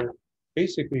researchers here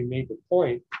basically made the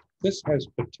point, this has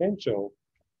potential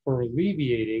for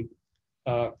alleviating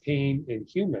pain in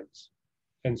humans.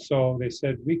 And so they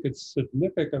said we could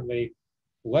significantly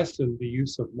lessen the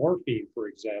use of morphine, for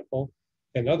example,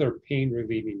 and other pain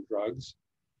relieving drugs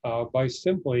by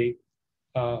simply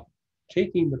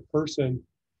taking the person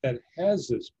that has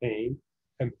this pain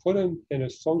and put them in a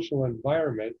social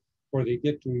environment where they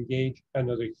get to engage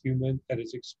another human that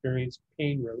has experienced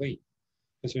pain relief.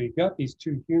 And so you've got these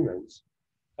two humans.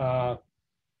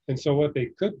 And so what they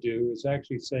could do is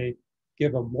actually say,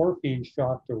 give a morphine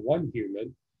shot to one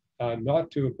human,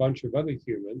 not to a bunch of other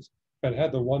humans, but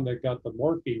had the one that got the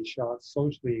morphine shot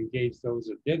socially engage those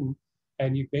that didn't,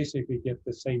 and you basically get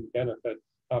the same benefit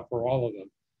for all of them.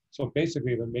 So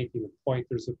basically, they're making the point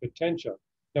there's a potential.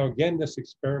 Now, again, this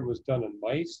experiment was done in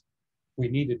mice. We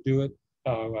need to do it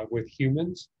with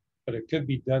humans, but it could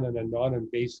be done in a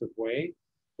non-invasive way,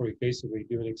 where we basically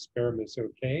do an experiment. It's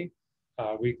okay.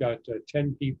 We've got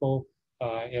 10 people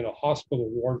in a hospital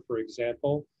ward, for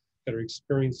example, that are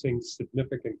experiencing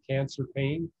significant cancer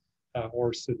pain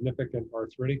or significant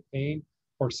arthritic pain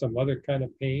or some other kind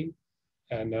of pain.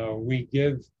 And we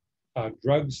give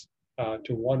drugs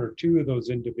to one or two of those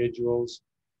individuals,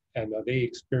 and they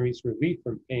experience relief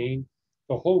from pain.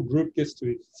 The whole group gets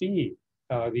to see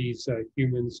these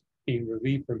humans being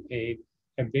relieved from pain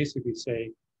and basically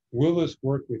say, will this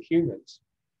work with humans?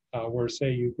 Where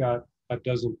say you've got a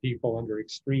dozen people under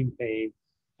extreme pain,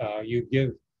 you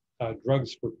give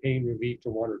drugs for pain relief to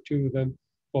one or two of them,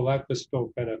 will that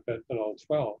bestow benefit on all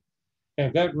 12? And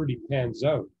if that really pans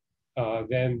out,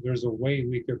 then there's a way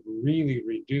we could really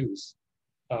reduce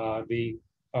the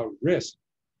risk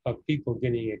of people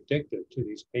getting addicted to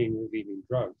these pain relieving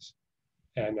drugs.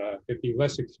 And it'd be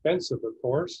less expensive, of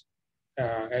course,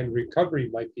 and recovery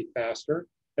might be faster.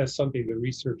 That's something the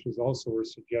researchers also are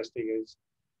suggesting is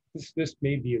this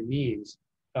may be a means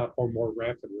for more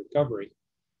rapid recovery.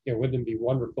 You know, wouldn't it be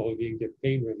wonderful if you can get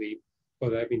pain relief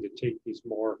without having to take these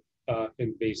more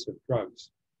invasive drugs?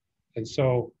 And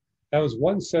so that was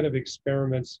one set of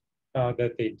experiments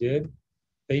that they did.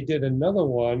 They did another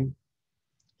one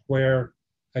where,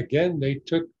 again, they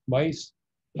took mice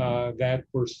that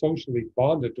were socially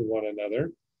bonded to one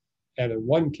another. And in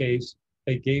one case,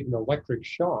 they gave an electric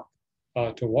shock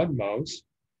to one mouse.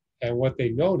 And what they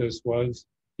noticed was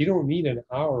you don't need an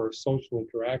hour of social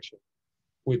interaction.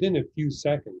 Within a few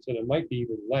seconds, and it might be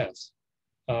even less,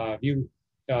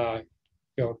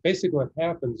 basically what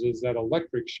happens is that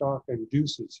electric shock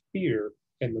induces fear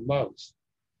in the mouse.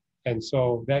 And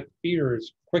so that fear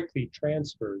is quickly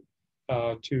transferred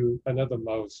to another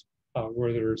mouse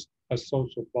where there's a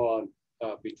social bond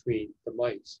between the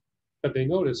mice. But they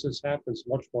notice this happens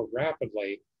much more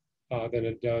rapidly than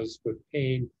it does with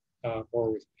pain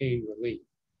or with pain relief.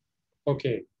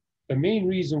 Okay, the main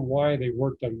reason why they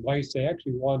worked on mice, they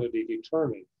actually wanted to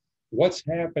determine what's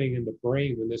happening in the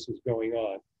brain when this is going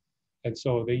on. And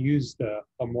so they used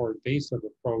a more invasive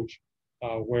approach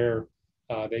where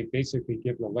they basically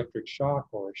give an electric shock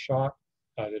or a shot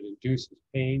that induces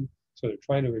pain. So they're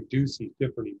trying to induce these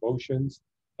different emotions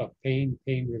of pain,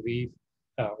 pain relief,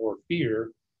 or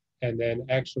fear, and then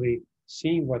actually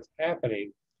seeing what's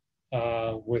happening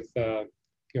with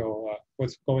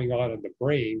what's going on in the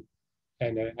brain,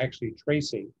 and actually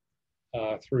tracing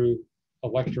through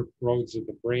electric roads of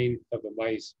the brain of the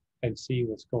mice and seeing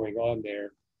what's going on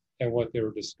there. And what they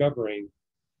were discovering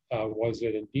was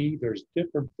that indeed there's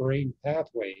different brain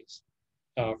pathways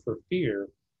for fear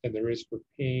than there is for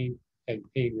pain and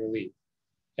pain relief.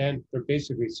 And they're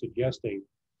basically suggesting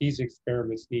these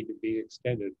experiments need to be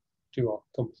extended to a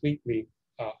completely,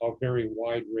 a very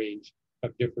wide range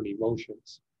of different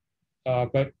emotions.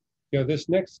 But this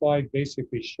next slide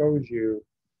basically shows you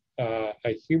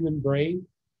a human brain.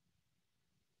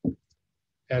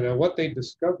 And what they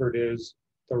discovered is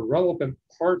the relevant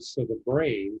parts of the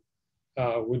brain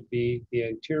would be the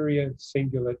anterior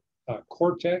cingulate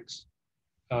cortex,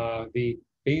 the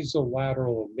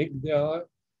basolateral amygdala,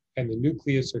 and the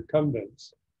nucleus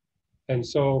accumbens. And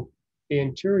so the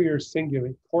anterior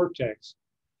cingulate cortex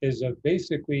is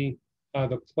basically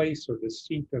the place or the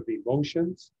seat of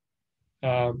emotions.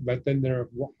 But then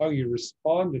how you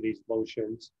respond to these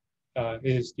emotions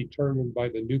is determined by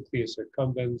the nucleus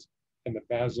accumbens and the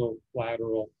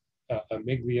basolateral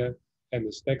amygdala. And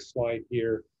this next slide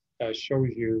here shows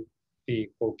you the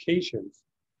locations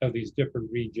of these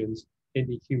different regions in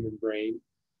the human brain.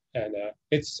 And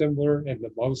it's similar in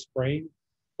the mouse brain.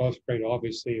 Mouse brain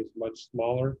obviously is much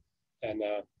smaller and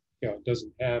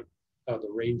doesn't have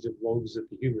the range of lobes that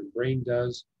the human brain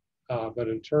does. But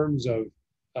in terms of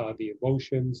the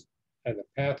emotions and the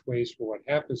pathways for what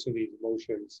happens to these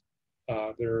emotions,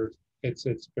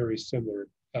 it's very similar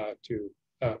to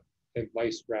the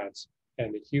mice, rats,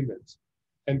 and the humans.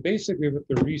 And basically what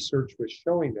the research was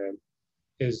showing them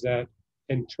is that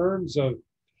in terms of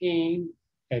pain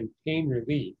and pain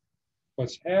relief,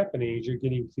 what's happening is you're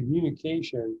getting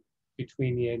communication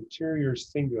between the anterior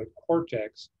cingulate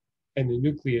cortex and the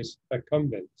nucleus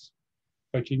accumbens.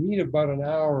 But you need about an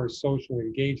hour of social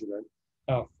engagement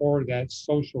for that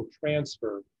social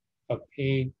transfer of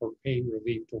pain or pain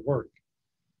relief to work.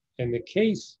 In the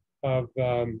case of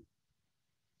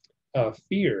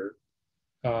fear,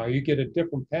 you get a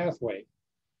different pathway.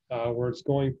 where it's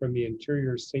going from the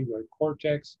anterior cingulate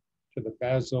cortex to the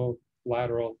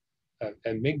basolateral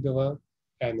amygdala,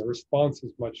 and the response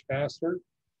is much faster.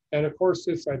 And of course,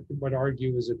 this I would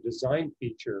argue is a design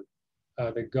feature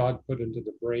that God put into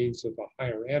the brains of the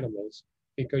higher animals,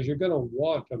 because you're going to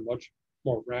want a much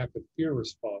more rapid fear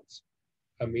response.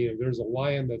 I mean, if there's a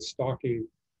lion that's stalking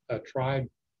a tribe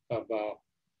of,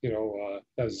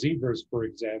 zebras, for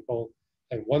example,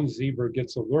 and one zebra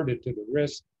gets alerted to the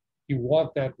risk, you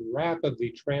want that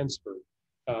rapidly transferred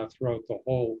throughout the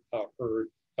whole herd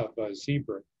of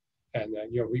zebra. And,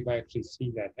 we've actually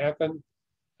seen that happen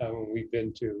when we've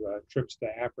been to trips to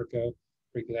Africa.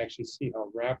 We can actually see how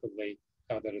rapidly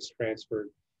that is transferred.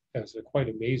 And it's quite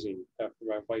amazing for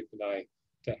my wife and I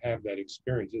to have that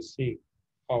experience, just seeing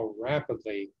how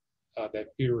rapidly that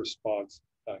fear response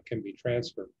can be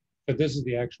transferred. But this is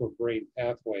the actual brain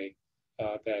pathway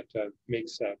that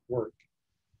makes that work.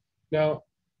 Now,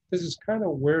 this is kind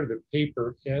of where the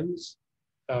paper ends,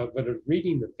 but in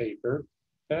reading the paper,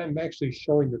 and I'm actually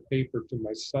showing the paper to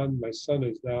my son. My son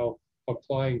is now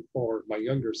applying for, my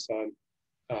younger son,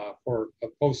 for a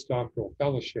postdoctoral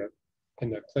fellowship in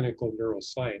the clinical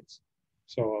neuroscience.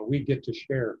 So we get to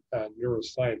share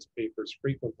neuroscience papers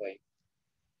frequently.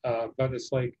 But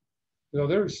it's like,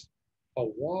 there's a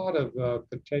lot of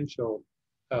potential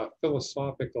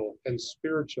philosophical and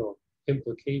spiritual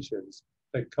implications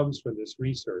that comes from this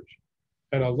research.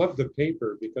 And I love the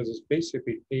paper because it's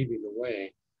basically paving the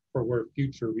way for where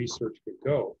future research could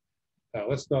go.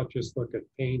 Let's not just look at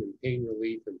pain and pain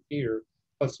relief and fear.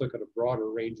 Let's look at a broader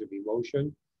range of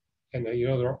emotion. And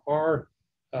there are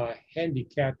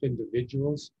handicapped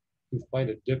individuals who find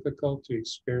it difficult to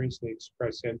experience and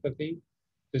express empathy.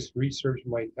 This research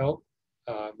might help,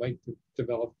 might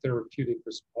develop therapeutic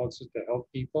responses to help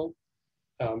people.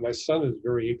 My son is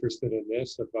very interested in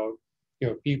this about,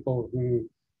 people who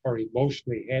are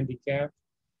emotionally handicapped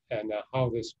and how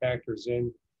this factors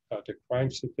in to crime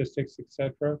statistics,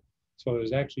 etc. So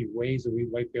there's actually ways that we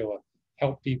might be able to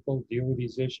help people deal with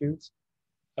these issues.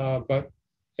 But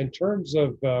in terms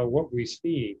of what we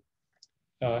see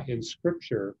in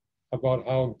Scripture about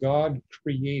how God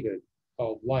created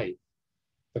life,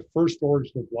 the first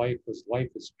origin of life was life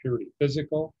that's purely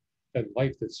physical, and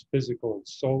life that's physical and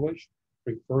soulish,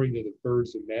 referring to the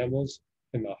birds and mammals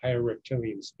and the higher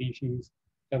reptilian species,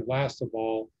 and last of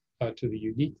all, to the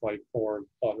unique life form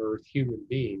on Earth, human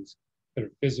beings that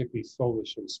are physically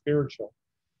soulish and spiritual.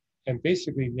 And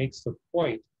basically makes the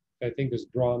point, I think is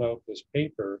drawn out in this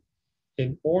paper,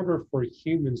 in order for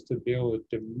humans to be able to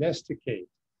domesticate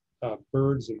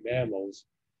birds and mammals,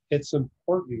 it's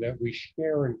important that we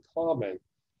share in common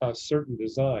certain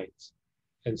designs.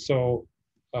 And so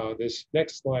this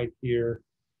next slide here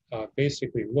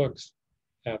basically looks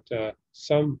at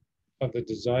some of the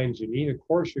designs you need. Of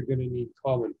course, you're going to need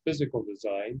common physical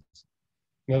designs.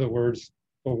 In other words,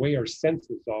 the way our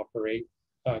senses operate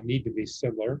need to be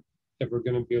similar. If we're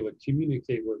going to be able to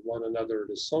communicate with one another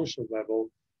at a social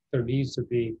level, there needs to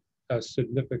be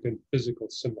significant physical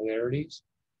similarities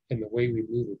in the way we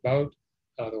move about,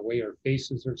 the way our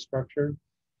faces are structured,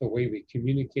 the way we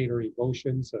communicate our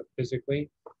emotions physically,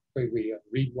 the way we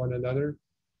read one another.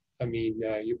 I mean,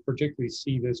 you particularly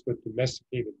see this with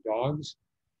domesticated dogs,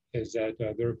 is that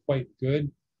they're quite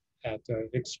good at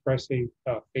expressing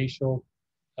facial,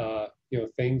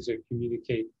 things that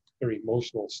communicate their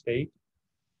emotional state.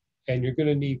 And you're going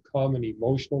to need common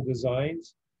emotional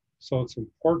designs. So it's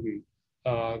important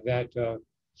that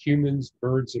humans,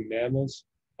 birds, and mammals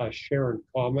share in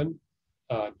common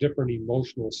different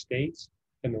emotional states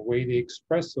and the way they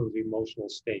express those emotional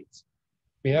states.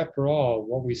 I mean, after all,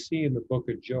 what we see in the book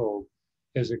of Job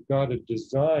is that God had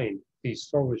designed these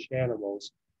soulish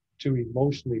animals to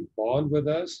emotionally bond with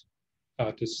us,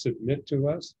 to submit to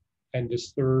us, and to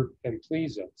serve and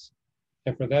please us.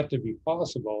 And for that to be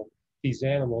possible, these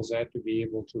animals have to be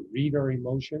able to read our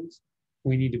emotions.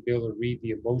 We need to be able to read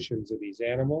the emotions of these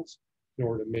animals in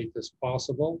order to make this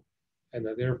possible. And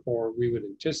that therefore, we would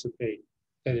anticipate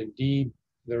that indeed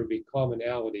there would be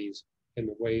commonalities in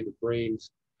the way the brains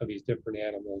of these different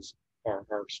animals are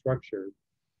structured.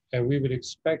 And we would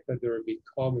expect that there would be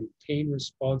common pain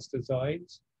response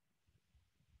designs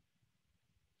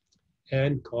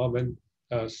and common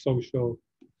social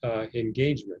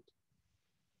engagement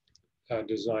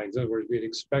designs. In other words, we'd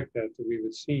expect that we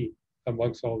would see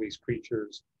amongst all these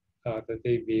creatures that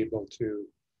they'd be able to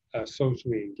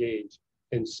socially engage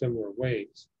in similar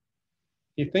ways.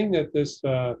 The thing that this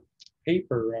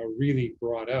paper really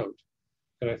brought out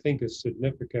that I think is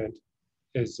significant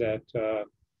is that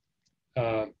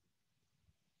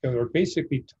they're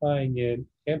basically tying in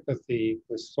empathy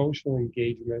with social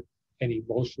engagement and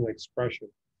emotional expression.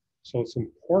 So it's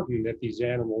important that these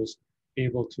animals be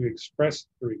able to express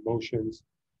their emotions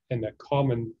in the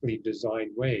commonly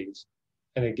designed ways.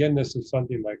 And again, this is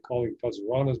something my colleague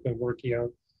Pazarano has been working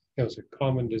on. It was a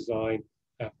common design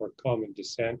for common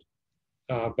descent.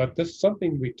 But this is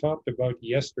something we talked about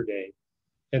yesterday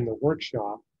in the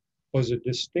workshop, was the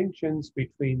distinctions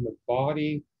between the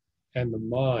body and the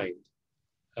mind,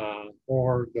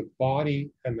 or the body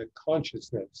and the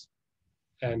consciousness.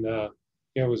 And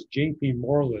it was J.P.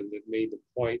 Moreland that made the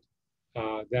point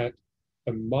that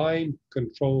the mind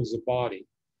controls the body.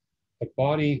 The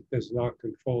body does not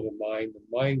control the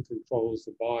mind controls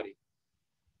the body.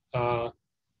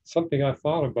 Something I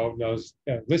thought about when I was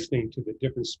listening to the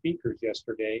different speakers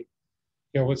yesterday,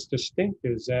 what's distinct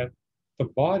is that the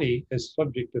body is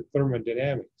subject to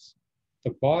thermodynamics.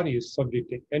 The body is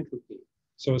subject to entropy.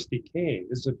 So it's decaying.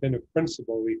 This has been a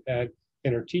principle we've had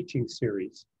in our teaching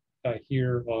series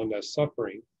here on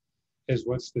suffering, is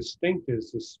what's distinct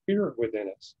is the spirit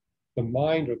within us. The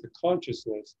mind or the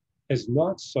consciousness is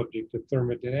not subject to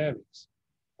thermodynamics.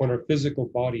 When our physical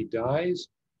body dies,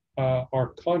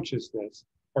 our consciousness,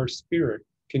 our spirit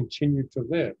continue to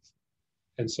live.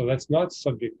 And so that's not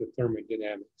subject to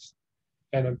thermodynamics.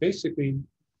 And it basically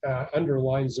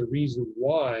underlines the reason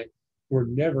why we're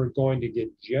never going to get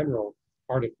general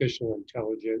artificial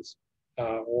intelligence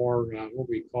or what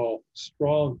we call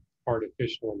strong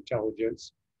artificial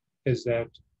intelligence, is that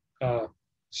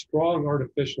strong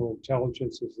artificial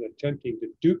intelligence is attempting to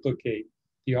duplicate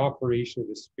the operation of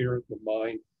the spirit and the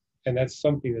mind, and that's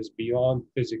something that's beyond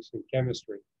physics and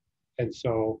chemistry. And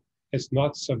so it's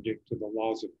not subject to the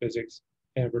laws of physics.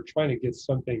 And if we're trying to get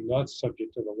something not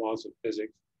subject to the laws of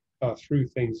physics through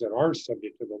things that are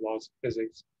subject to the laws of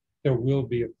physics, there will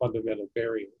be a fundamental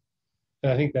barrier.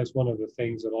 And I think that's one of the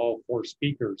things that all four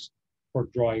speakers were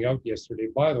drawing out yesterday.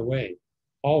 By the way,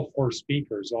 all four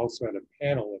speakers also had a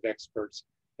panel of experts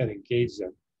that engaged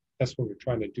them. That's what we're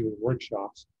trying to do in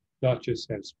workshops, not just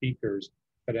have speakers,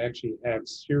 but actually have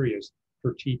serious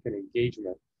critique and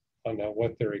engagement on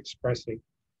what they're expressing.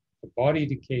 The body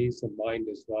decays, the mind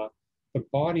does not. The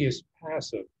body is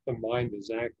passive, the mind is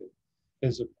active.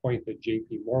 This is a point that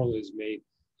J.P. Moreland has made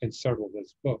in several of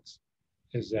his books,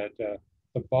 is that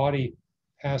the body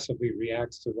passively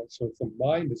reacts to what, so it's the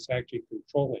mind that's actually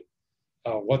controlling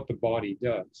what the body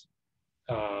does.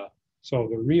 So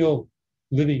the real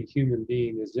living human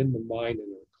being is in the mind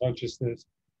and their consciousness.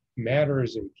 Matter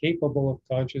is incapable of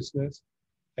consciousness,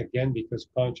 again, because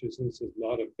consciousness is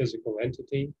not a physical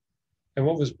entity. And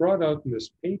what was brought out in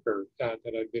this paper that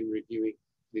I've been reviewing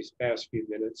these past few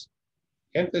minutes,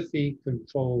 empathy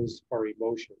controls our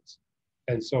emotions.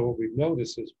 And so what we've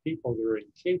noticed is people that are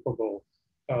incapable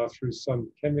through some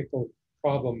chemical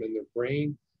problem in their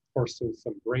brain or some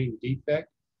brain defect,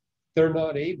 they're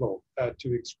not able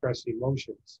to express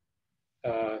emotions.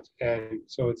 And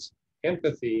so it's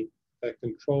empathy that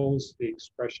controls the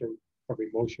expression of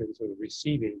emotions or the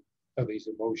receiving of these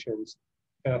emotions.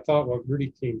 And I thought what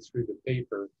really came through the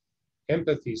paper,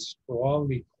 empathy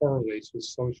strongly correlates with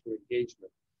social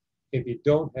engagement. If you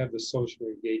don't have the social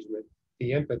engagement,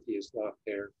 the empathy is not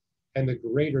there. And the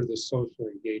greater the social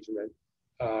engagement,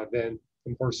 then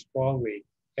the more strongly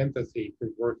empathy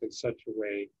can work in such a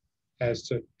way as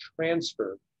to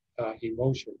transfer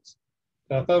emotions.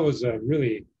 And I thought it was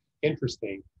really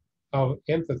interesting how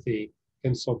empathy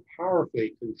can so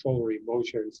powerfully control our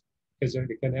emotions, is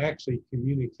that it can actually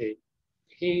communicate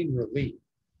pain relief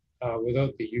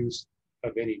without the use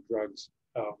of any drugs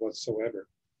whatsoever.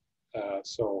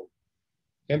 So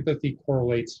empathy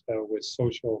correlates with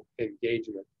social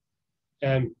engagement.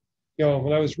 And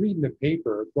when I was reading the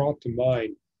paper, it brought to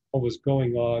mind what was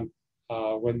going on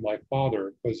when my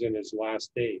father was in his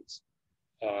last days.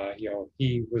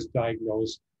 He was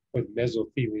diagnosed with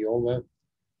mesothelioma,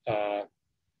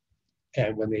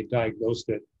 and when they diagnosed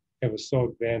it, it was so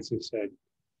advanced. They said,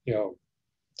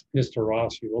 Mr.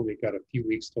 Ross, you only got a few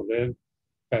weeks to live. In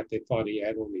fact, they thought he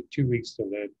had only 2 weeks to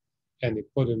live, and they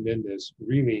put him in this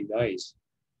really nice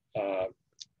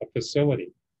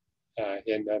facility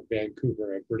in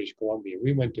Vancouver, British Columbia.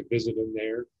 We went to visit him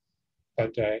there,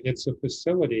 but it's a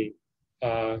facility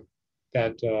that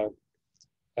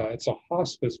it's a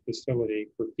hospice facility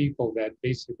for people that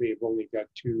basically have only got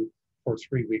 2 or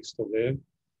 3 weeks to live,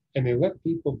 and they let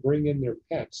people bring in their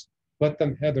pets, let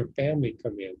them have their family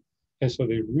come in. And so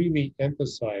they really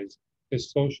emphasize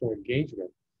this social engagement.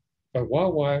 But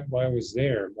while I was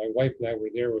there, my wife and I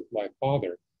were there with my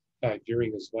father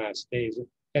during his last days.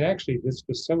 And actually, this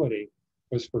facility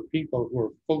was for people who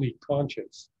were fully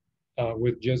conscious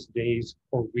with just days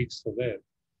or weeks to live.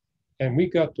 And we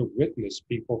got to witness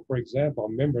people, for example,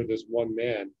 I remember this one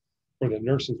man where the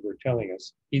nurses were telling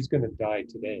us he's going to die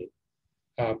today.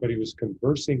 But he was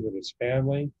conversing with his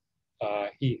family.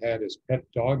 He had his pet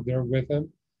dog there with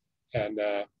him. And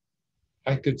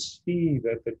I could see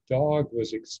that the dog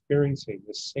was experiencing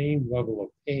the same level of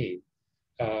pain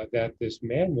that this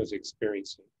man was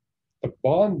experiencing. The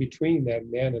bond between that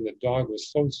man and the dog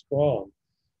was so strong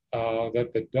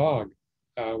that the dog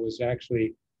was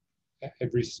actually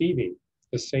receiving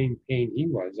the same pain he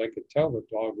was. I could tell the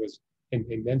dog was in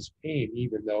immense pain,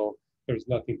 even though there's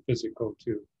nothing physical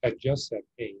to adjust that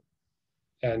pain.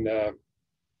 And,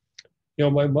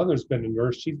 my mother's been a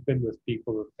nurse. She's been with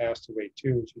people who have passed away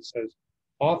too. And she says,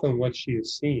 often what she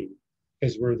has seen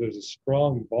is where there's a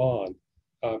strong bond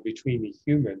between the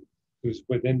human who's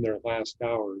within their last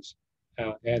hours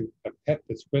and a pet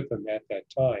that's with them at that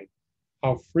time,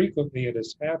 how frequently it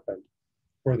has happened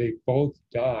where they both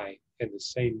die in the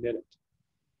same minute,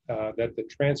 that the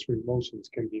transfer emotions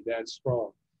can be that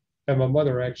strong. And my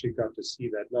mother actually got to see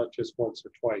that not just once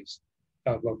or twice,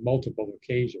 but multiple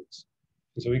occasions.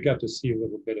 And so we got to see a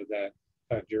little bit of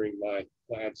that during my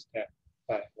last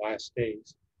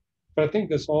days. But I think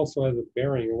this also has a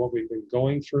bearing on what we've been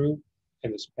going through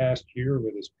in this past year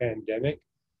with this pandemic.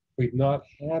 We've not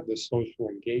had the social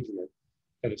engagement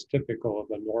that is typical of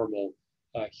a normal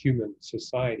human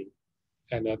society.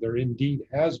 And there indeed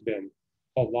has been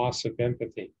a loss of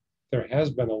empathy. There has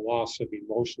been a loss of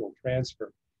emotional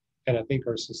transfer. And I think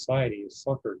our society has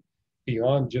suffered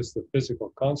beyond just the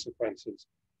physical consequences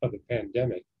of the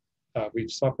pandemic. We've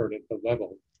suffered at the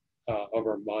level of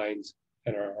our minds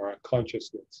and our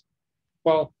consciousness.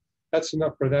 Well, that's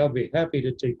enough for that. I'll be happy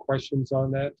to take questions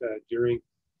on that during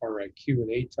our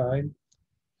Q&A time.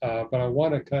 But I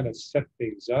want to kind of set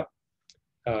things up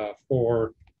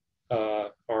for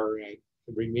our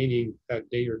remaining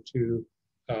day or two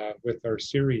with our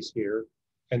series here.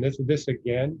 And this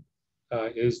again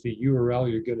is the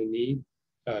URL you're going to need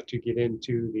to get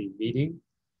into the meeting.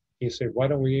 You say, why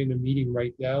don't we end a meeting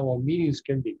right now? Well, meetings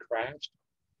can be crashed,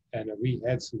 and we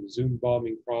had some Zoom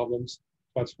bombing problems.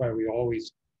 That's why we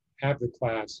always have the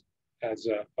class as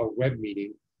a web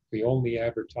meeting. We only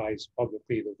advertise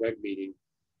publicly the web meeting.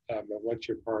 But once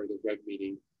you're part of the web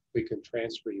meeting, we can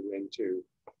transfer you into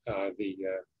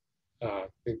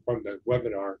from the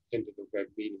webinar into the web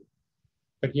meeting.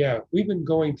 But yeah, we've been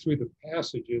going through the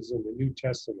passages in the New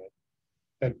Testament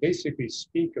that basically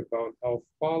speak about how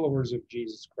followers of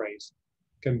Jesus Christ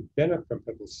can benefit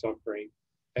from the suffering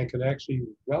and can actually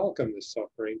welcome the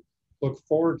suffering, look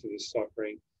forward to the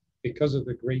suffering because of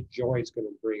the great joy it's going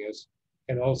to bring us,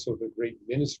 and also the great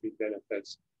ministry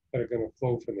benefits that are going to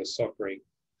flow from the suffering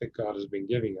that God has been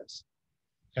giving us.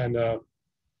 And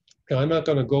I'm not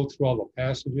going to go through all the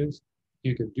passages.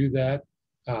 You can do that.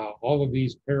 All of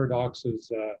these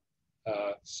Paradoxes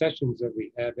sessions that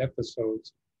we have,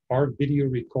 episodes, are video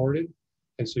recorded.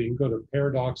 And so you can go to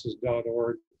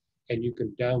paradoxes.org and you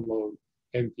can download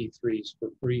MP3s for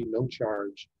free, no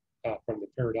charge, from the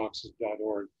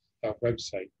paradoxes.org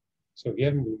website. So if you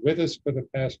haven't been with us for the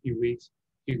past few weeks,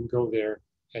 you can go there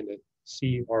and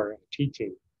see our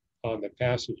teaching on the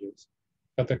passages.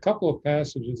 But the couple of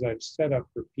passages I've set up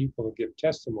for people to give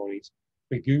testimonies,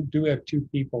 we do have two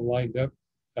people lined up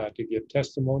to give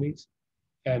testimonies.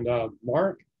 And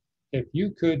Mark, if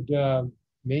you could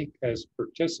make as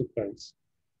participants,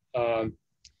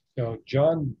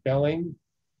 John Belling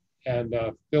and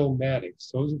Phil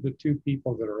Maddox. Those are the two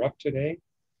people that are up today.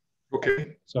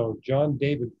 Okay. So John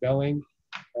David Belling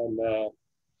and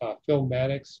Phil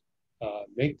Maddox,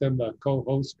 make them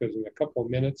co-hosts, because in a couple of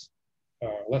minutes,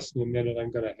 less than a minute,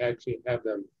 I'm going to actually have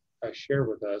them share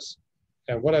with us.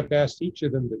 And what I've asked each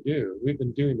of them to do, we've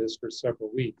been doing this for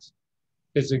several weeks,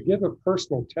 is to give a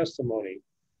personal testimony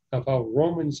of how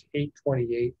Romans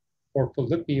 8:28 or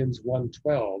Philippians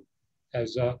 1:12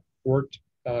 has worked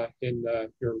in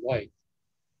your life.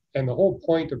 And the whole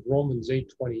point of Romans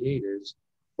 8:28 is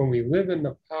when we live in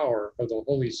the power of the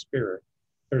Holy Spirit,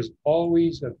 there's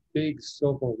always a big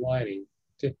silver lining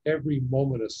to every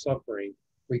moment of suffering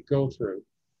we go through,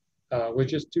 with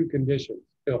just two conditions.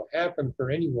 It'll happen for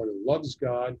anyone who loves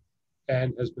God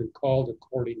and has been called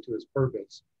according to his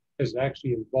purpose, is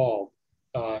actually involved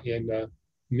in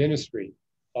ministry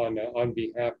on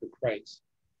behalf of Christ.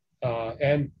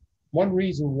 And one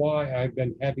reason why I've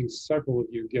been having several of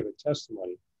you give a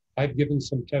testimony, I've given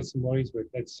some testimonies, we've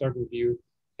had several of you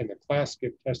in the class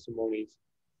give testimonies,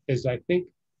 is I think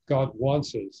God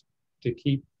wants us to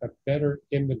keep a better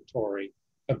inventory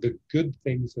of the good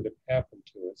things that have happened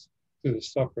to us through the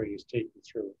suffering He's taken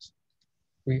through us.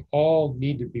 We all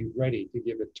need to be ready to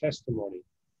give a testimony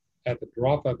at the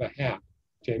drop of a hat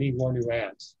to anyone who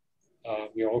asks,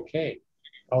 okay,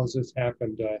 How has this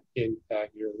happened in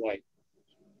your life?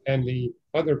 And the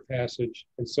other passage,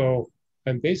 and so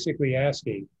I'm basically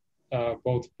asking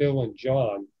both Phil and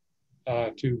John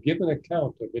to give an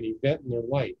account of an event in their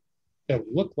life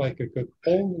that looked like it could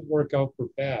only work out for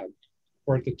bad,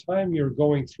 or at the time you're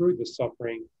going through the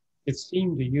suffering, it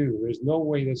seemed to you there's no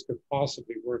way this could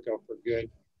possibly work out for good,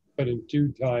 but in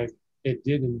due time, it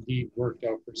did indeed work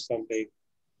out for something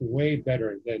way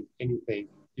better than anything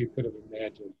you could have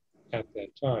imagined at that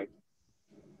time.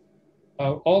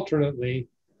 Alternately,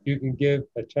 you can give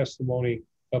a testimony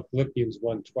of Philippians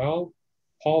 1:12.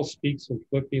 Paul speaks in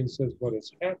Philippians, says, what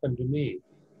has happened to me?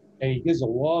 And he gives a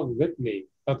long litany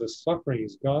of the suffering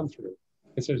he's gone through.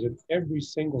 It says in every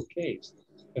single case,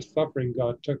 the suffering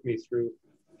God took me through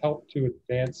helped to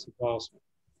advance the gospel.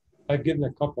 I've given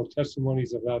a couple of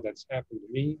testimonies of how that's happened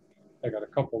to me. I got a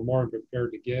couple more I'm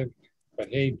prepared to give. But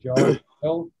hey, John,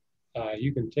 Phil,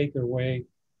 you can take it away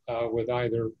with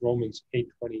either Romans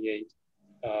 8:28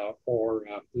 or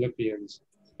Philippians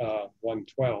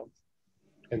 1:12.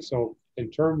 And so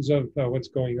in terms of what's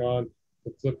going on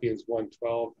with Philippians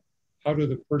 1:12, how do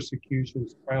the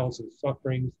persecutions, trials, and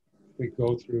sufferings we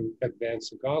go through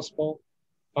advance the gospel?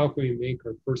 How can we make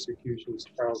our persecutions,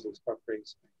 trials, and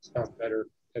sufferings better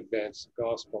advance the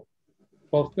gospel?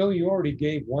 Well, Phil, you already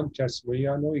gave one testimony.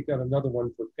 I know you got another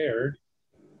one prepared.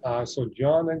 So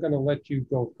John, I'm going to let you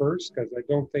go first because I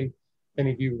don't think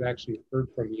any of you have actually heard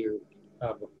from you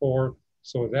before.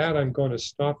 So with that, I'm going to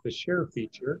stop the share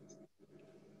feature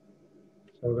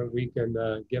so that we can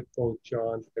get both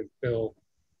John and Phil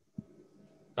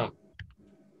up.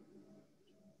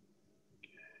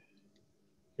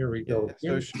 Here we go.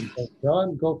 Yeah,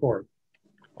 John, go for it.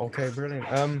 Okay,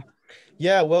 brilliant.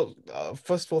 Yeah, well,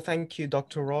 first of all, thank you,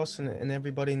 Dr. Ross, and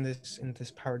everybody in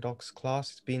this paradox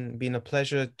class. It's been a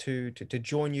pleasure to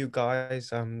join you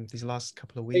guys these last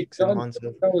couple of weeks Hey, John, and months.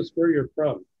 tell us where you're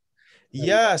from.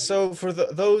 Yeah, so for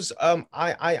those,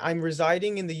 I'm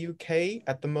residing in the UK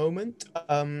at the moment.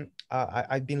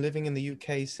 I've been living in the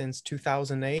UK since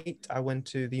 2008. I went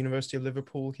to the University of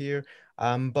Liverpool here,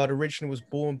 but originally was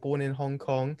born in Hong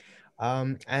Kong,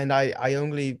 and I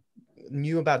only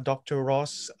knew about Dr.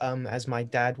 Ross as my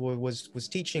dad was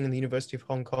teaching in the University of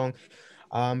Hong Kong,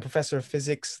 professor of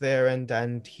physics there,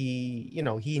 and he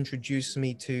introduced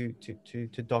me to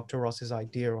Dr. Ross's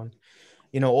idea on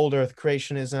old earth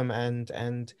creationism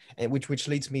and which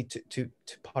leads me to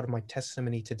part of my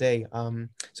testimony today.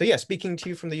 So yeah, speaking to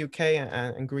you from the UK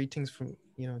and greetings from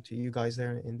to you guys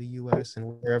there in the US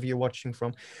and wherever you're watching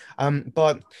from.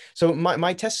 But so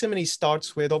my testimony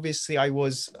starts with, obviously I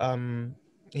was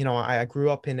I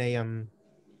grew up in a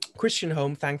Christian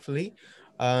home, thankfully.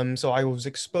 So I was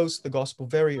exposed to the gospel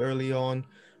very early on.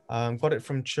 Got it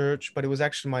from church, but it was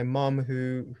actually my mom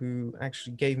who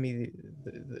actually gave me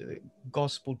the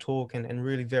gospel talk and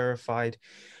really verified,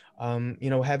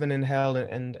 heaven and hell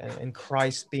and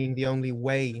Christ being the only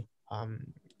way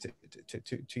to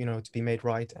be made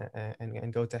right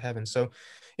and go to heaven. So,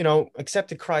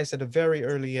 accepted Christ at a very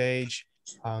early age,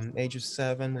 age of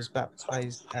 7, was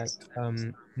baptized at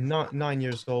 9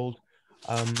 years old.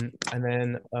 And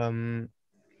then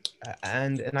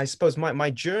and I suppose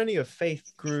my journey of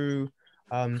faith grew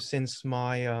since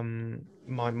my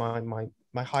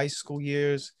high school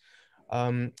years,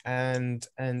 and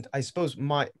I suppose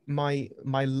my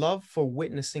love for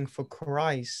witnessing for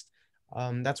Christ,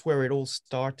 that's where it all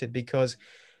started, because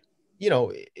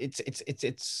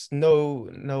it's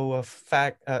no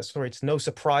fact sorry it's no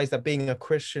surprise that being a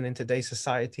Christian in today's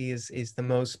society is the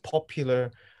most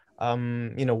popular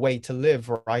way to live,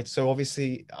 right? So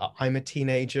obviously I'm a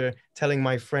teenager telling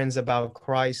my friends about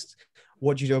Christ.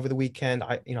 What did you do over the weekend?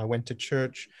 I went to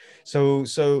church. So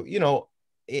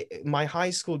my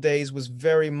high school days was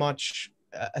very much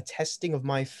a testing of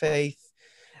my faith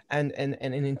and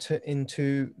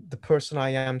into the person I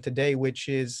am today, which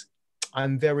is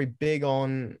I'm very big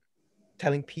on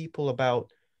telling people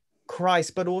about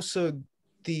Christ, but also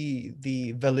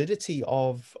the validity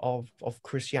of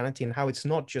Christianity and how it's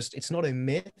not a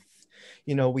myth.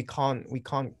 We can't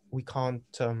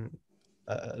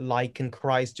liken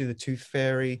Christ to the tooth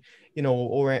fairy,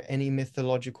 or any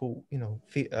mythological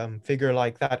figure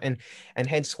like that, and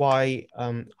hence why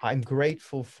I'm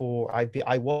grateful for I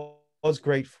was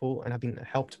grateful and have been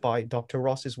helped by Dr.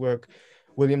 Ross's work,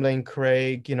 William Lane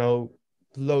Craig,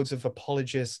 loads of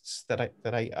apologists that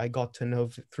I got to know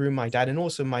through my dad, and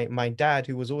also my dad,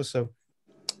 who was also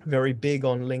very big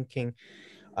on linking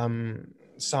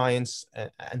science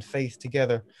and faith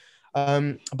together.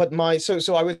 But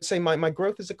so I would say my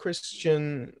growth as a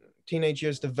Christian teenage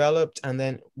years developed, and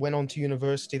then went on to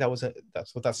university.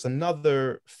 That's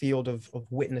another field of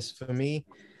witness for me.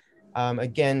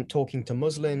 Again, talking to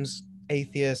Muslims,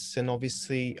 atheists, and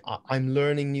obviously I'm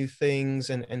learning new things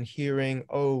and hearing,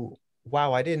 oh,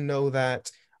 wow, I didn't know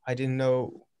that. I didn't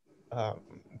know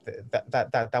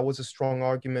that was a strong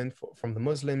argument from the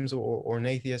Muslims or an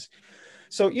atheist.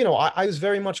 So, I was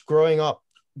very much growing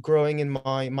in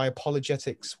my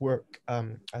apologetics work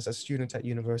as a student at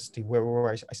university, where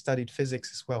I studied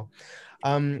physics as well.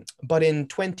 But in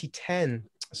 2010,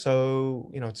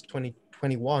 so, it's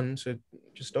 2021, so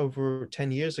just over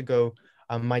 10 years ago,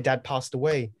 my dad passed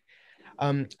away.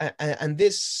 And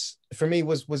this for me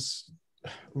was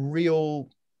real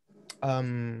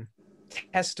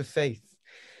test of faith,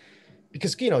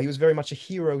 because, he was very much a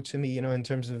hero to me, in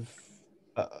terms of,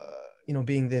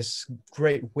 being this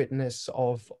great witness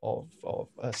of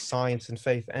science and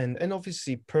faith, and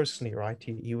obviously personally, right?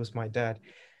 He was my dad.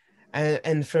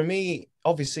 And for me,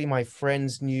 obviously, my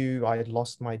friends knew I had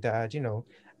lost my dad,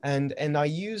 and I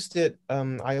used it.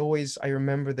 I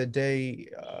remember the day,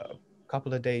 a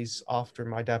couple of days after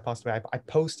my dad passed away, I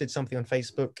posted something on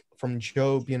Facebook from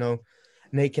Job,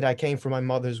 naked I came from my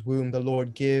mother's womb, the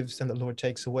Lord gives and the Lord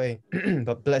takes away,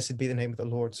 but blessed be the name of the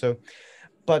Lord. So,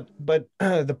 but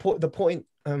the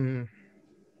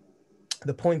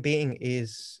point being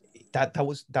is that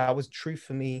was true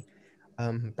for me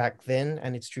back then,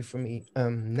 and it's true for me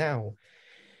now.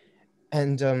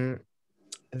 And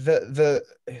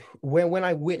when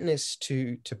I witness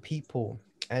to people,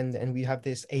 and we have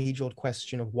this age-old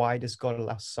question of why does God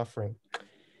allow suffering,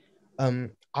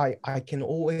 I can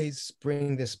always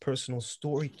bring this personal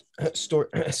story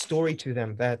to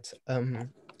them that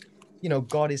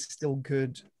God is still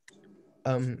good,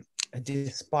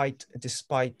 despite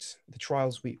the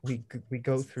trials we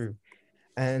go through.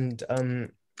 And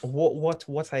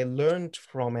what I learned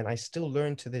from, and I still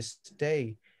learn to this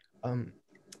day, when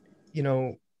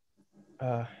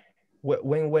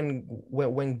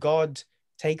God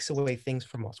takes away things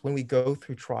from us, when we go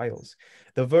through trials,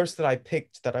 the verse that I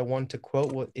picked that I want to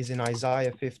quote is in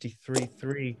Isaiah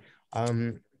 53:3,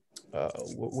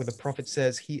 where the prophet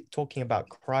says, he talking about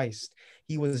Christ,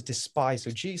 he was despised.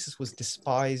 So Jesus was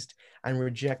despised and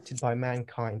rejected by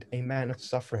mankind, a man of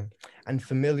suffering and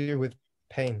familiar with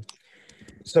pain.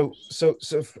 So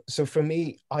for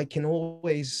me, I can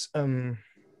always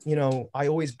I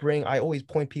always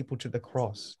point people to the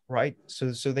cross, right?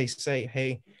 So they say,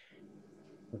 hey,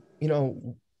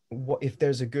 what if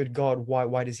there's a good God,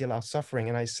 why does he allow suffering?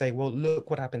 And I say, well, look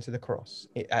what happened to the cross.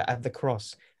 At the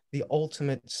cross, the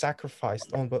ultimate sacrifice,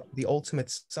 the ultimate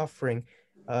suffering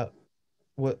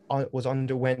was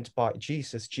underwent by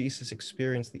Jesus. Jesus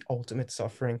experienced the ultimate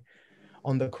suffering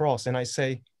on the cross. And I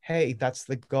say, hey, that's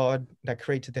the God that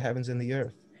created the heavens and the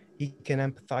earth. He can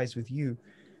empathize with you.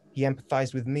 He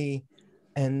empathized with me.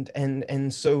 And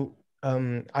so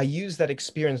I use that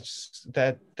experience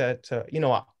that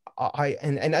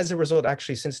and as a result,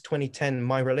 actually, since 2010,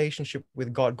 my relationship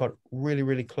with God got really,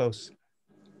 really close.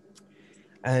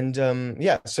 And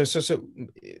that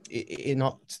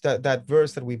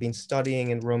verse that we've been studying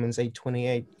in Romans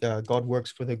 8:28, God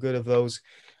works for the good of those.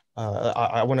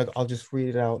 I'll just read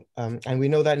it out. And we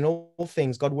know that in all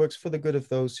things, God works for the good of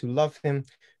those who love him,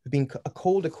 who've been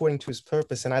called according to his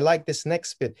purpose. And I like this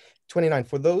next bit, 29.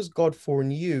 For those God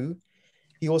foreknew,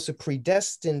 he also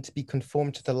predestined to be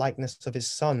conformed to the likeness of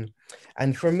his son.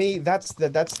 And for me, that's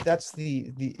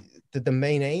the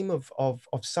main aim of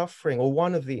suffering, or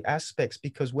one of the aspects,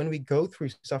 because when we go through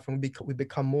suffering, we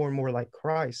become more and more like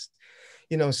Christ.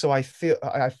 So I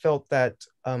felt that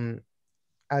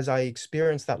as I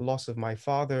experienced that loss of my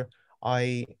father,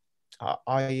 I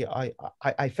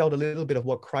felt a little bit of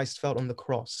what Christ felt on the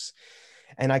cross,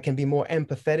 and I can be more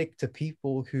empathetic to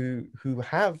people who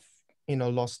have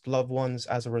lost loved ones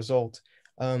as a result.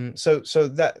 So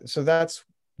that's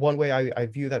one way I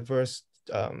view that verse,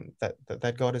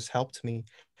 that God has helped me.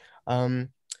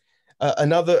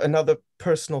 Another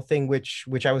personal thing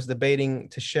which I was debating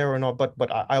to share or not, but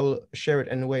I will share it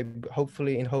anyway,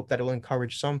 hopefully in hope that it will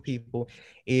encourage some people,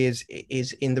 is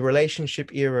in the relationship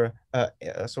area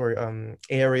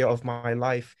of my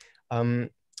life. When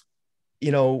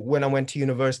I went to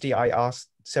university, I asked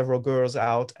several girls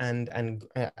out and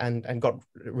got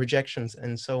rejections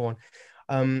and so on.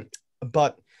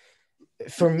 But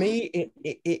for me,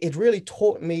 it really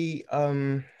taught me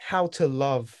how to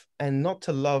love, and not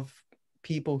to love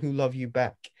people who love you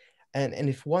back. And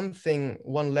if one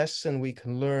lesson we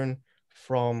can learn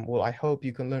from, well, I hope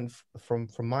you can learn from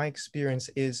my experience,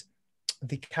 is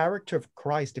the character of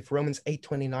Christ. If Romans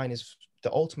 8:29 is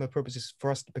the ultimate purpose, is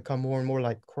for us to become more and more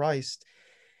like Christ,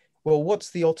 well,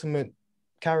 what's the ultimate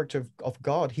character of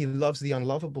God? He loves the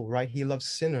unlovable, right? He loves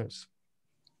sinners.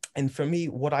 And for me,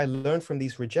 what I learned from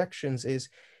these rejections is,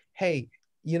 hey,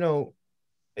 you know,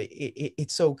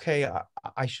 it's okay.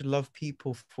 I should love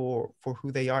people for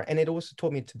who they are. And it also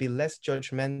taught me to be less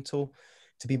judgmental,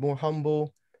 to be more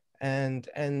humble, and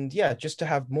yeah, just to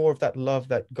have more of that love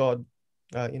that God,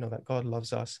 that God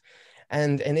loves us.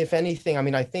 And if anything, I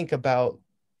mean, I think about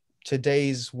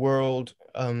today's world,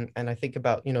 and I think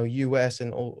about, US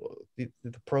and all the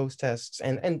protests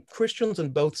and Christians on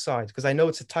both sides, because I know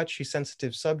it's a touchy,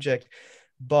 sensitive subject,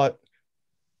 but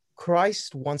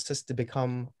Christ wants us to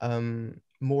become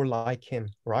more like him,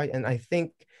 right? And I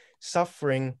think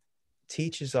suffering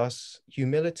teaches us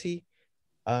humility,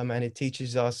 and it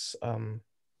teaches us,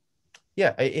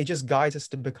 it just guides us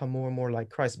to become more and more like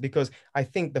Christ. Because I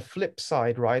think the flip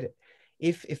side, right?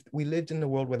 If we lived in a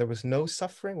world where there was no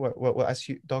suffering, where as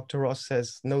Dr. Ross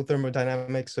says, no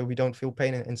thermodynamics, so we don't feel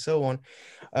pain and so on,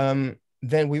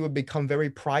 then we would become very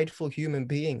prideful human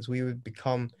beings. We would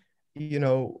become, we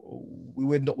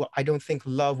would not, I don't think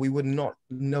we would not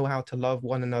know how to love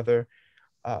one another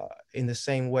in the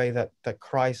same way that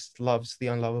Christ loves the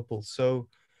unlovable. So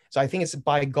I think it's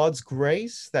by God's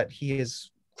grace that he has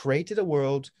created a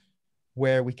world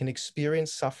where we can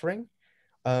experience suffering,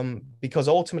 because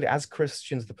ultimately, as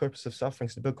Christians, the purpose of suffering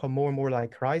is to become more and more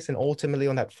like Christ. And ultimately,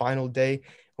 on that final day,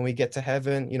 when we get to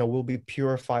heaven, we'll be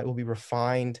purified, we'll be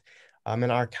refined,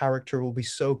 and our character will be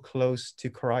so close to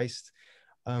Christ.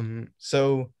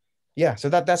 So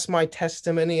that's my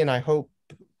testimony, and I hope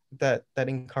that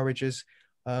encourages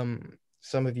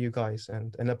some of you guys,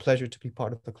 and a pleasure to be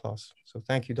part of the class. So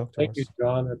thank you, Dr. Thank you,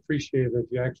 Ross. John. I appreciate that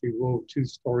you actually wove two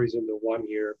stories into one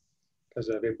here, because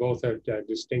they both have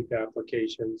distinct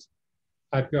applications.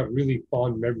 I've got really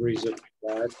fond memories of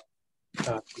my dad.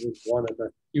 He was one of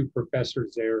the few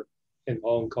professors there in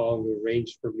Hong Kong who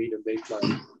arranged for me to make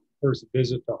my first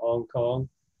visit to Hong Kong.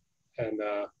 And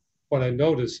what I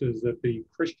noticed is that the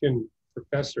Christian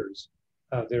professors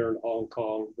there in Hong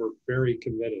Kong were very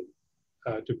committed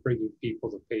to bringing people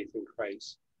to faith in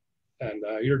Christ. And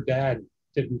your dad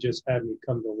didn't just have me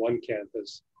come to one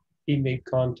campus. He made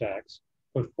contacts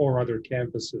with 4 other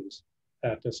campuses.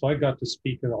 So I got to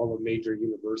speak in all the major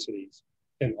universities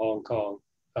in Hong Kong,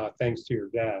 thanks to your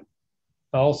dad.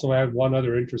 I also had one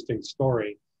other interesting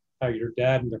story. Your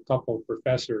dad and a couple of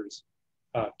professors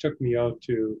took me out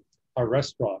to a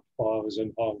restaurant while I was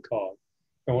in Hong Kong.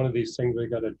 And one of these things, we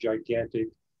got a gigantic,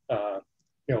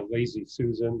 Lazy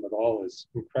Susan with all this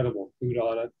incredible food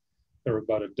on it. There were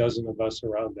about a dozen of us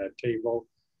around that table.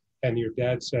 And your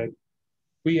dad said,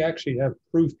 we actually have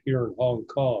proof here in Hong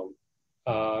Kong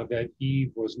that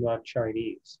Eve was not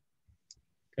Chinese.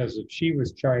 Because if she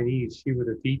was Chinese, she would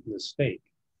have eaten a snake.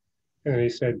 And they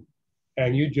said,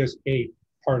 and you just ate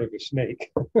part of a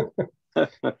snake. I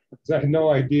had no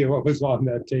idea what was on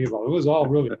that table. It was all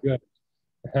really good.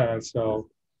 So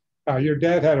your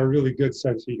dad had a really good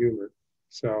sense of humor.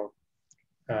 So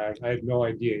I had no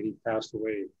idea he passed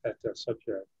away at such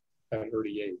an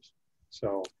early age.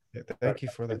 So thank you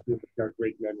for that. I've got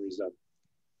great memories of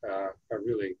a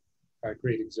really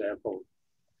great example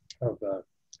of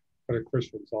what a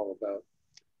Christian's all about.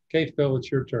 Okay, Phil,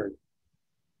 it's your turn.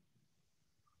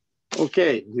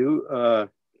 Okay, Hugh. Well,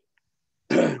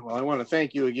 I want to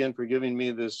thank you again for giving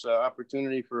me this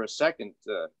opportunity for a second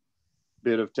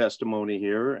bit of testimony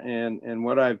here. And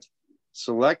what I've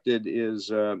selected is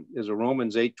a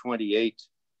Romans 8:28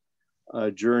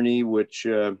 journey, which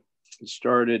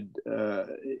started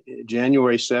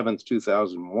January 7th,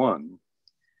 2001,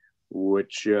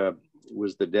 which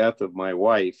was the death of my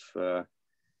wife,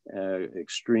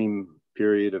 extreme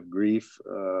period of grief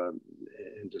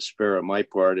and despair on my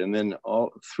part. And then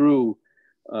all through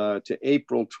to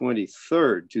April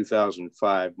 23rd,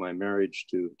 2005, my marriage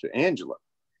to Angela.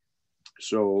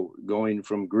 So going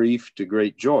from grief to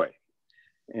great joy.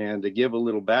 And to give a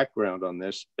little background on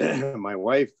this, my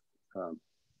wife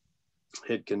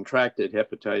had contracted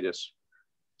hepatitis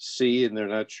C, and they're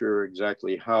not sure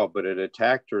exactly how, but it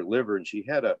attacked her liver, and she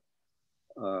had a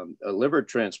liver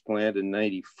transplant in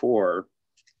 '94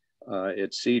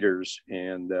 at Cedars,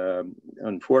 and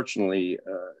unfortunately,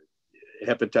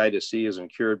 hepatitis C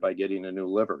isn't cured by getting a new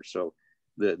liver. So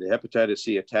the hepatitis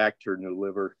C attacked her new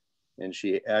liver, and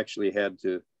she actually had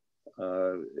to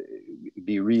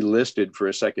be relisted for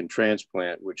a second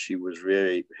transplant, which she was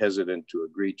very hesitant to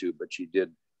agree to, but she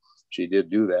did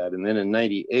do that. And then in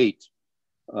 '98,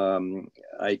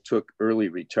 I took early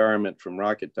retirement from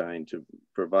Rocketdyne to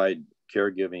provide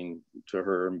caregiving to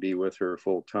her and be with her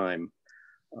full time.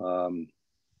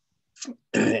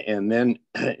 And then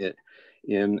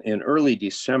in early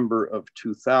December of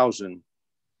 2000,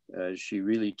 she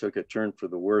really took a turn for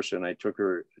the worse, and I took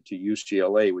her to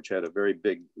UCLA, which had a very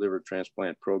big liver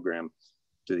transplant program,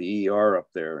 to the ER up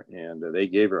there, and they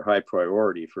gave her high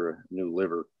priority for a new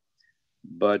liver.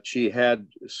 But she had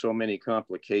so many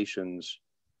complications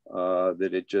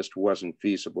that it just wasn't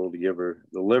feasible to give her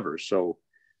the liver. So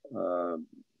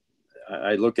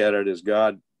I look at it as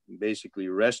God basically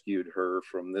rescued her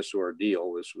from this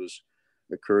ordeal. This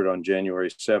occurred on January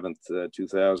 7th,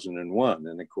 2001.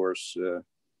 And of course,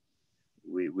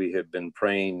 we have been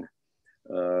praying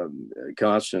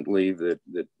constantly that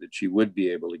she would be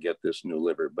able to get this new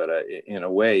liver. But in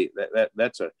a way,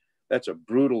 that's a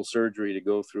brutal surgery to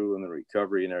go through in the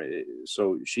recovery. And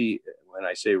so when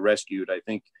I say rescued, I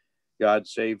think God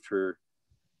saved her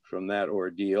from that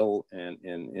ordeal. And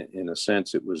in a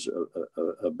sense, it was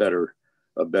a better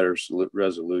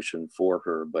resolution for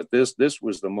her. But this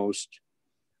was the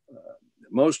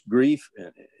most grief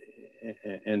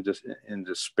and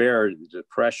despair,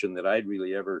 depression that I'd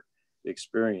really ever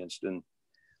experienced. And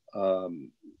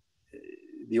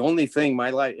the only thing,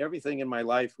 everything in my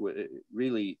life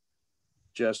really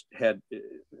just had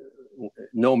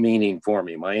no meaning for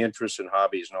me, my interests and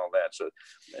hobbies and all that. So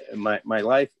my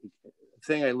life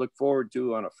thing I looked forward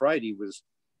to on a Friday was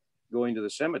going to the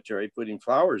cemetery, putting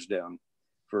flowers down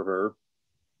for her.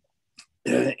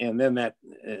 And then that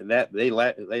they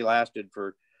lasted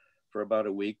for about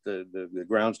a week. The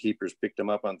groundskeepers picked them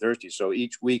up on Thursday. So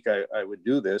each week I would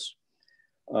do this.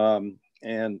 And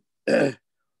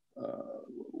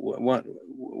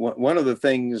one of the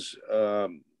things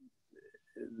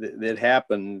that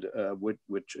happened,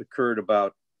 which occurred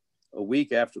about a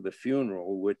week after the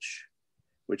funeral, which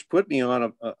put me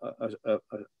on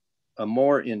a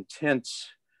more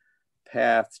intense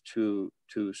path to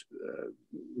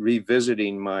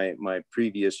revisiting my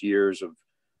previous years of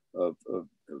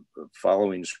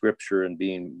following Scripture and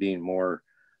being more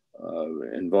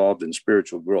involved in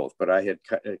spiritual growth. But I had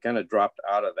kind of dropped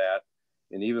out of that.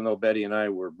 And even though Betty and I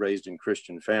were raised in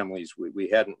Christian families, we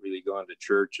hadn't really gone to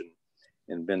church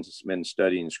and been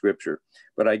studying Scripture.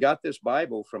 But I got this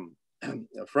Bible from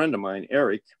a friend of mine,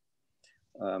 Eric,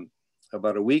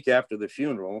 about a week after the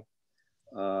funeral.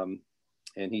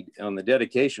 And he, on the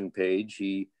dedication page,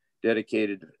 he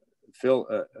dedicated Phil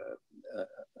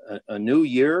a new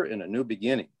year and a new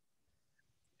beginning.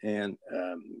 And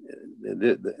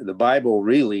the Bible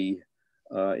really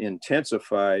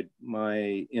intensified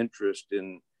my interest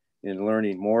in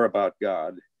learning more about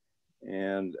God.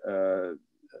 And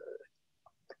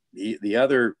the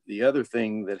other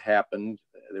thing that happened,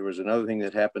 there was another thing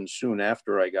that happened soon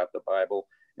after I got the Bible,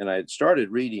 and I had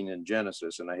started reading in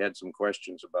Genesis, and I had some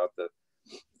questions about the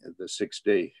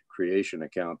 6-day creation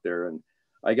account there. And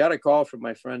I got a call from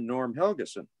my friend Norm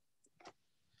Helgeson.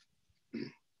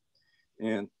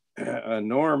 And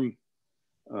Norm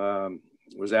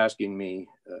was asking me,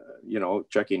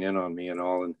 checking in on me and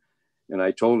all. And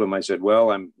I told him, I said,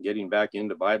 well, I'm getting back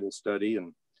into Bible study,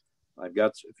 and I've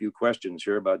got a few questions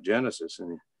here about Genesis.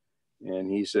 And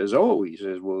he says, well,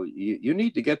 you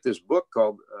need to get this book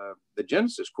called The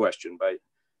Genesis Question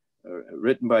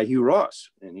written by Hugh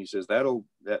Ross. And he says,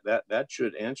 that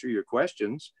should answer your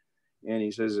questions. And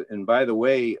he says, and by the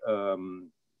way,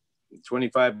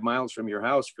 25 miles from your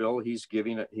house, Phil, he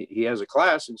has a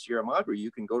class in Sierra Madre.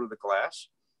 You can go to the class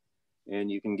and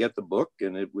you can get the book,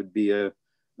 and it would be a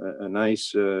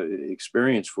nice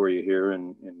experience for you here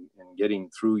and getting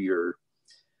through your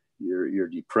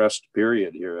depressed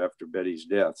period here after Betty's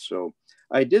death. So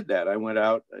I did that. I went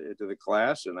out to the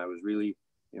class, and I was really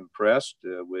impressed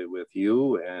with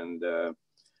Hugh, and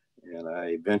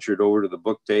I ventured over to the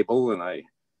book table, and I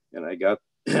got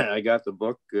the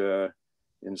book.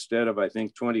 Instead of, I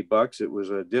think, $20, it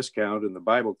was a discount in the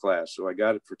Bible class. So I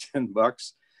got it for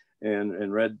 $10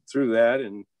 and read through that,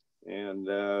 and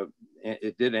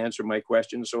it did answer my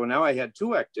questions. So now I had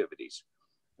two activities,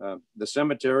 the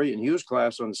cemetery and Hugh's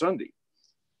class on Sunday.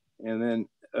 And then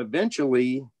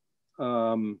eventually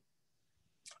I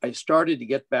started to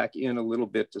get back in a little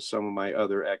bit to some of my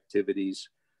other activities,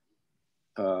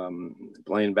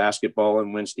 playing basketball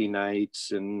on Wednesday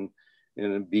nights and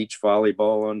beach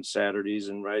volleyball on Saturdays,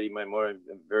 and writing my more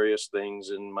various things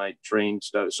and my train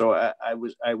stuff. So I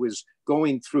was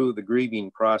going through the grieving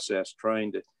process,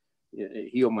 trying to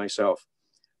heal myself.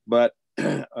 But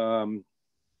then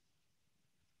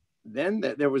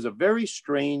there was a very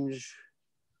strange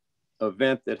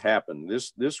event that happened.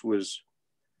 This was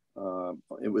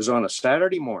it was on a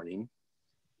Saturday morning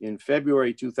in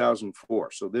February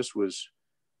 2004. So this was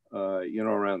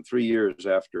around 3 years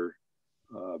after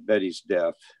Betty's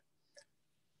death.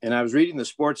 and I was reading the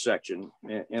sports section,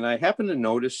 and I happened to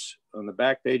notice on the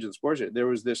back page of the sports section, there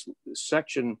was this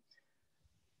section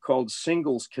called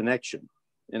Singles Connection.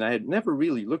 And I had never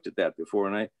really looked at that before.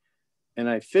 And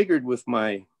I figured with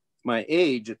my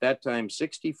age at that time,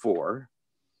 64,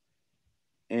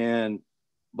 and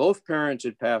both parents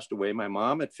had passed away, my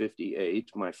mom at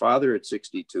 58, my father at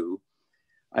 62.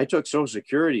 I took Social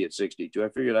Security at 62. I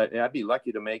figured I'd be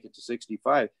lucky to make it to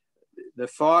 65. The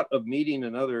thought of meeting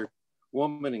another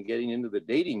woman and getting into the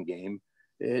dating game,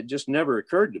 it had just never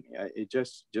occurred to me.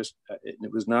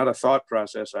 It was not a thought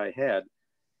process I had.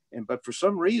 But for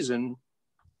some reason,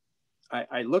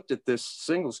 I looked at this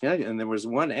Singles Connection, and there was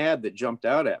one ad that jumped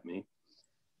out at me.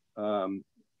 And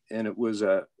it was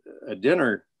a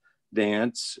dinner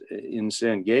dance in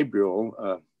San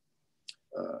Gabriel,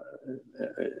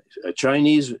 a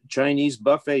Chinese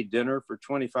buffet dinner for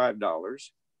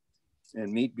 $25,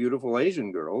 and meet beautiful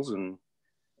Asian girls and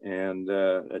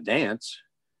a dance.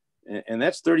 And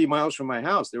that's 30 miles from my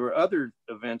house. There were other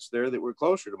events there that were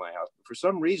closer to my house. But for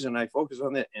some reason, I focused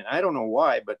on that. And I don't know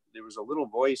why, but there was a little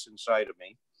voice inside of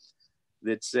me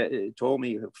that told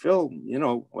me, Phil,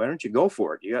 why don't you go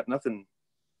for it? You got nothing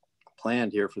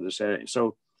planned here for the Saturday.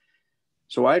 So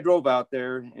I drove out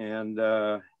there, and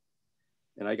I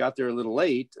got there a little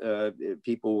late.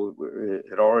 People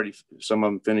had already, some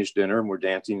of them finished dinner and were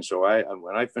dancing. So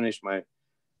when I finished my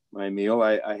meal,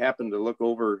 I happened to look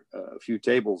over a few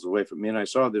tables away from me, and I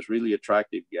saw this really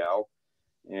attractive gal.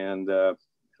 And there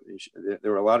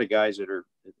were a lot of guys that are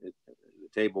at the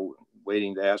table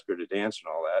waiting to ask her to dance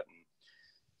and all that. And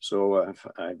so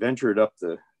I ventured up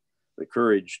the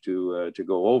courage to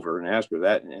go over and ask her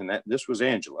that. And this was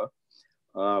Angela.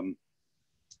 And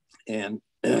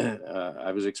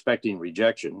I was expecting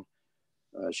rejection.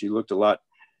 She looked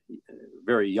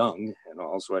very young. And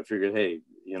also I figured, hey,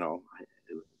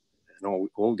 an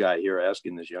old guy here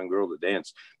asking this young girl to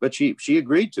dance, but she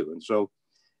agreed to. And so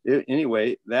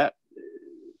anyway, that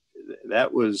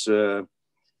was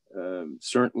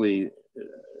certainly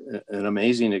an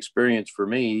amazing experience for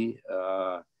me.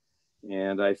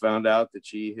 And I found out that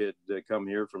she had come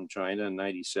here from China in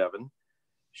 '97.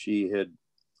 She had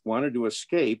wanted to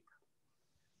escape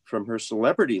from her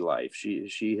celebrity life.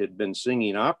 She had been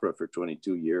singing opera for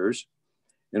 22 years,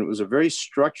 and it was a very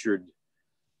structured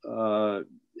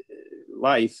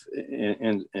life.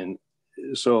 And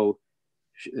so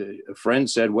a friend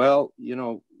said, well,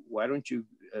 why don't you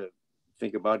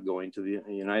think about going to the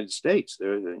United States?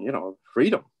 There's,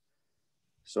 freedom.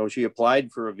 So she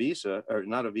applied for a visa, or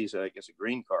not a visa, I guess a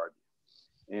green card.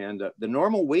 And the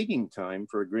normal waiting time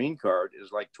for a green card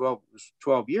is like 12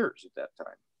 years at that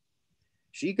time.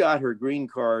 She got her green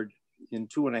card in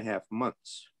 2.5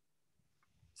 months.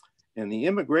 And the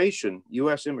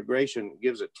U.S. immigration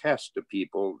gives a test to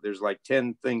people. There's like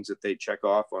 10 things that they check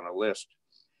off on a list.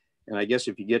 And I guess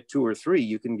if you get 2 or 3,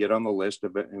 you can get on the list.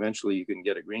 Eventually you can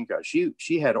get a green card.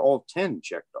 She had all 10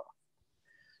 checked off.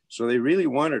 So they really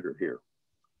wanted her here.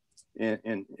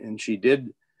 And she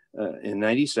did in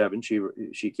 '97,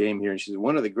 she came here, and she said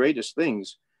one of the greatest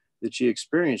things that she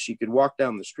experienced, she could walk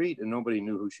down the street and nobody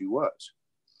knew who she was.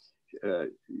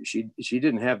 She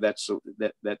didn't have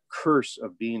that curse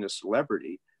of being a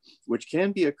celebrity, which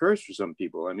can be a curse for some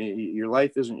people. I mean, your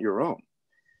life isn't your own.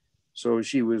 So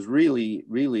she was really,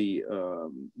 really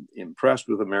impressed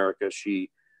with America. She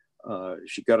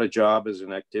got a job as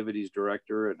an activities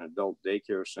director at an adult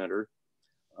daycare center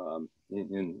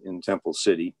in Temple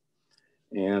City,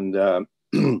 and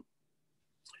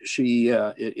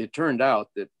it turned out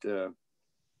that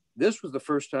this was the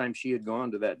first time she had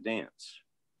gone to that dance.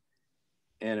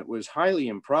 And it was highly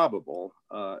improbable.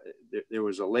 There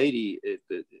was a lady at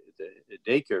the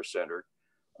daycare center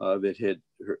that had,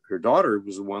 her daughter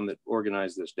was the one that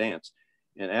organized this dance,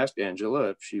 and asked Angela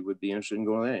if she would be interested in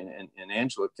going there. And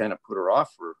Angela kind of put her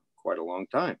off for quite a long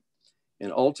time.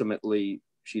 And ultimately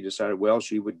she decided, well,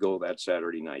 she would go that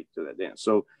Saturday night to that dance.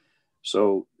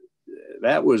 So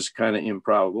that was kind of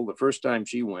improbable. The first time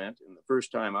she went and the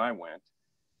first time I went.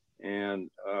 And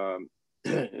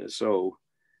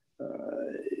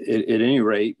at any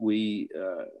rate, we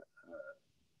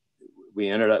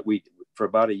ended up, for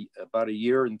about a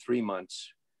year and 3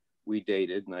 months, we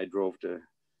dated, and I drove to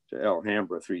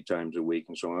Alhambra 3 times a week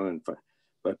and so on.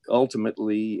 But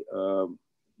ultimately,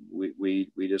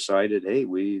 we decided, hey,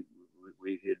 we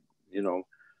had,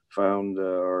 found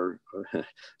our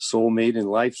soulmate in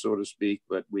life, so to speak.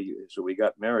 But we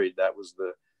got married. That was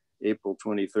the April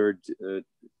 23rd,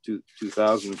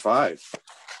 2005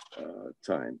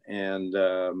 time. And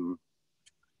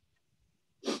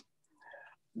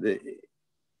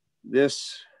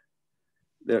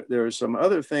there are some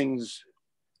other things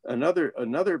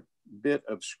another bit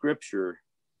of scripture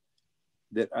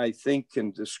that I think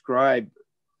can describe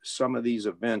some of these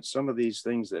events, some of these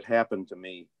things that happened to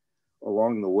me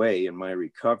along the way in my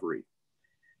recovery.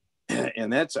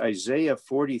 And that's Isaiah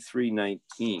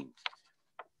 43:19,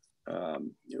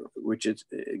 which is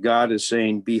God is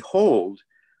saying, "Behold,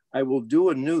 I will do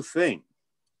a new thing,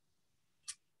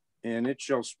 and it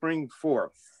shall spring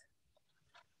forth.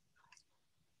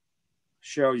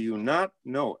 Shall you not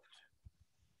know it?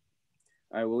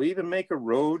 I will even make a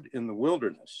road in the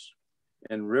wilderness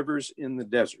and rivers in the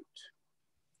desert."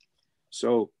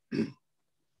 So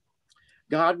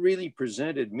God really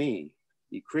presented me.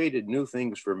 He created new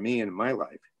things for me in my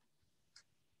life.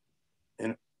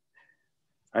 And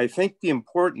I think the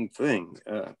important thing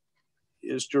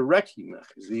is to recognize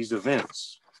these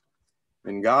events,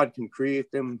 and God can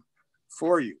create them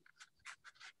for you.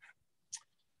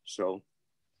 So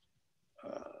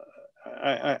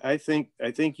I think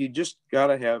you just got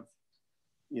to have,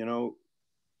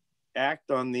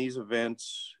 act on these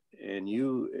events,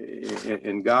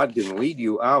 and God can lead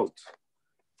you out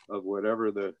of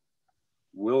whatever the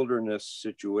wilderness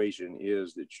situation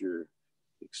is that you're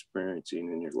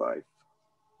experiencing in your life.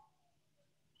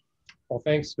 Well,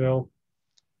 thanks, Phil.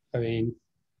 I mean,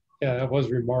 yeah, that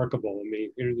was remarkable. I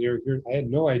mean, I had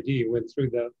no idea you went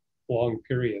through that long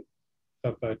period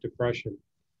of depression.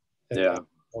 And, Yeah.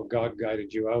 Well, God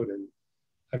guided you out. And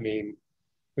I mean,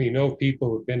 when you know people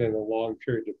who've been in a long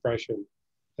period of depression,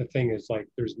 the thing is like,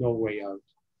 there's no way out.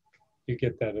 You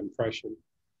get that impression.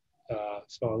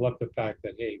 So I love the fact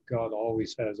that, hey, God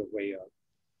always has a way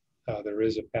out. There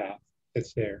is a path.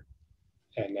 It's there.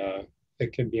 And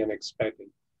it can be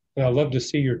unexpected. And I love to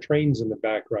see your trains in the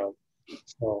background.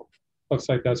 So looks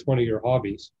like that's one of your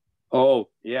hobbies. Oh,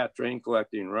 yeah, train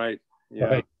collecting, right. Yeah.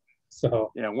 Right.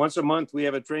 So yeah, once a month we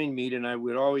have a train meet, and I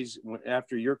would always,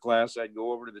 after your class, I'd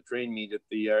go over to the train meet at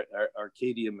the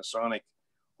Arcadia Masonic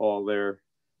Hall there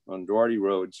on Doherty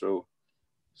Road.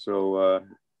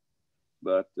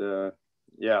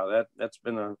 Yeah, that's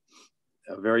been a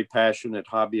very passionate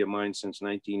hobby of mine since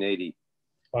 1980.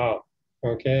 wow.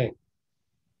 Okay.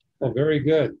 Well, very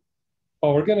good.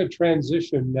 Well, we're going to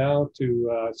transition now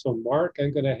to, so Mark,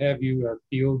 I'm going to have you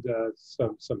field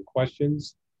some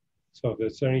questions. So if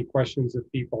there's any questions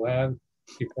that people have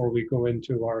before we go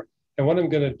into and what I'm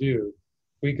going to do,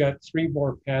 we got 3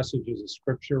 more passages of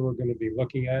scripture we're going to be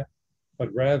looking at,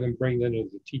 but rather than bring that into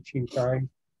the teaching time,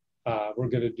 we're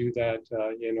going to do that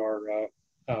in our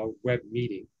web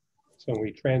meeting. So when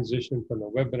we transition from the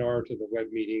webinar to the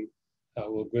web meeting,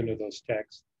 we'll go into those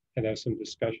texts and have some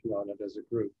discussion on it as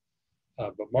a group.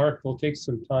 But Mark, we'll take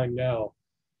some time now.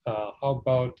 How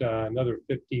about another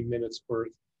 15 minutes worth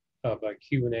of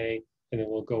Q&A, and then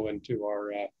we'll go into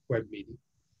our web meeting.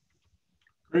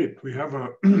 Great. We have a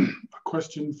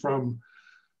question from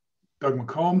Doug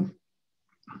McComb.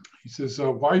 He says,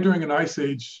 why during an ice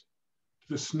age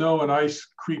do the snow and ice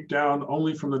creep down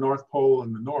only from the North Pole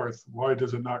and the north? Why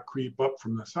does it not creep up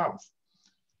from the south?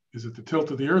 Is it the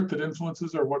tilt of the earth that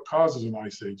influences, or what causes an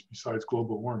ice age besides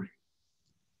global warming?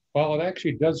 Well, it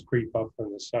actually does creep up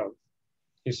from the south.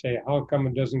 You say, how come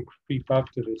it doesn't creep up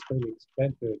to the same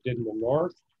extent that it did in the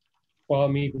north? Well, I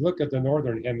mean, if you look at the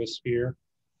northern hemisphere,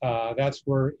 that's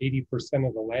where 80%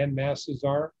 of the land masses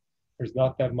are. There's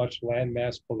not that much land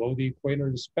mass below the equator,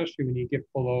 and especially when you get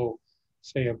below,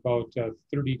 say, about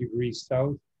 30 degrees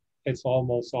south, it's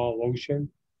almost all ocean,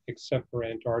 except for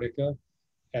Antarctica.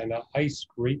 And ice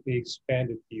greatly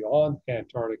expanded beyond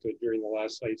Antarctica during the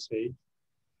last ice age.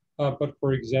 But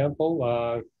for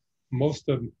example, most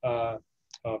of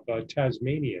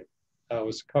Tasmania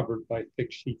was covered by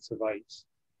thick sheets of ice.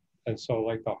 And so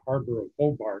like the harbor of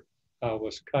Hobart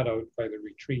was cut out by the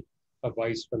retreat of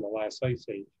ice from the last ice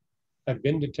age. I've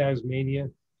been to Tasmania,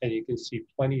 and you can see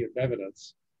plenty of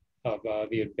evidence of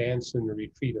the advance and the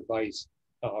retreat of ice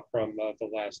from the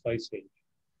last ice age.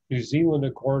 New Zealand,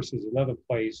 of course, is another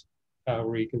place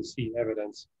where you can see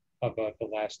evidence of the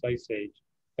last ice age.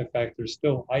 In fact, there's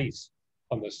still ice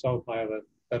on the South Island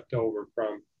left over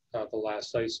from the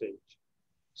last ice age.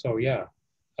 So yeah,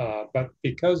 but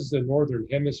because the Northern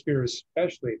Hemisphere,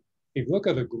 especially, if you look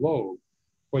at a globe,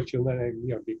 what you'll,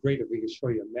 it'd be great if we could show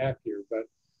you a map here, but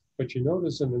what you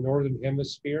notice in the Northern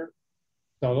Hemisphere,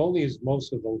 not only is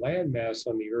most of the land mass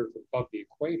on the Earth above the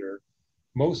equator,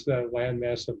 most of that land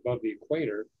mass above the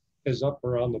equator is up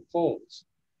around the poles.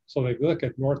 So if you look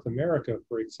at North America,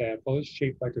 for example, it's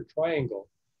shaped like a triangle,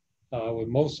 with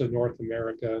most of North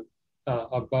America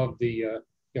above the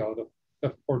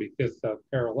 45th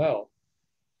parallel.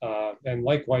 And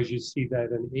likewise, you see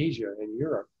that in Asia and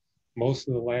Europe. Most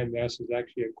of the land mass is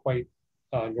actually at quite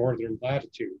northern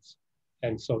latitudes.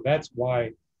 And so that's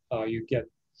why you get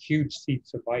huge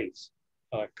seats of ice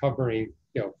covering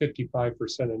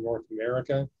 55% of North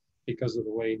America because of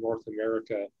the way North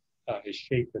America is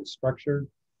shaped and structured.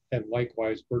 And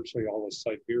likewise, virtually all of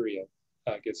Siberia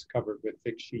gets covered with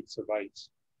thick sheets of ice.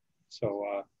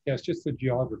 So yeah, it's just the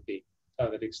geography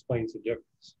that explains the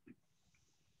difference.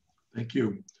 Thank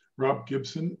you. Rob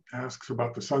Gibson asks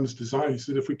about the sun's design. He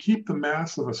said, if we keep the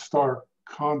mass of a star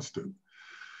constant,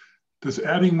 does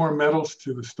adding more metals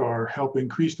to the star help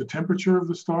increase the temperature of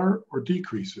the star or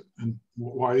decrease it? And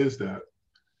why is that?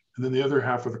 And then the other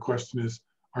half of the question is,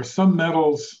 are some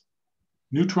metals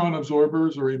neutron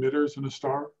absorbers or emitters in a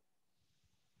star?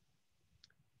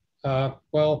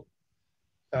 Well,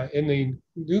 in the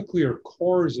nuclear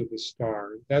cores of the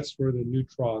star, that's where the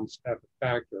neutrons have a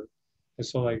factor. And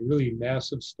so like really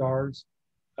massive stars,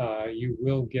 you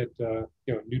will get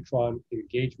neutron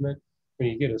engagement. When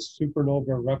you get a supernova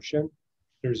eruption,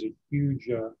 there's a huge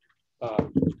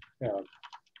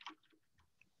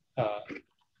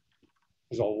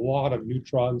there's a lot of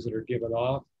neutrons that are given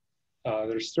off.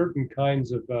 There's certain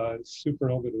kinds of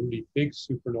supernova, the really big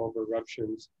supernova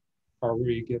eruptions are where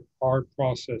you get hard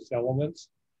process elements.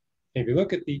 And if you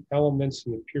look at the elements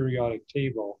in the periodic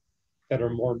table that are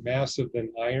more massive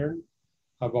than iron,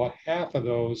 about half of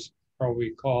those are what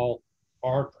we call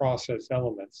R process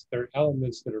elements. They're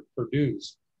elements that are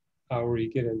produced where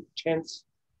you get intense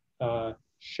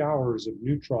showers of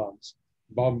neutrons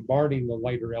bombarding the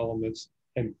lighter elements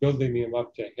and building them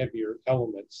up to heavier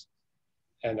elements.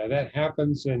 And that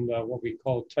happens in what we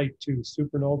call type 2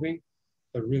 supernovae,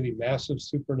 the really massive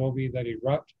supernovae that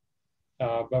erupt.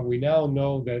 But we now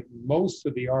know that most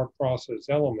of the R process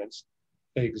elements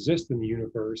that exist in the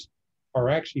universe are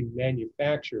actually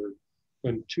manufactured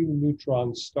when two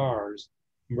neutron stars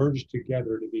merge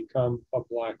together to become a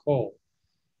black hole.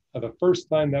 The first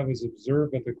time that was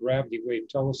observed at the Gravity Wave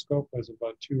Telescope was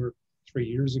about 2 or 3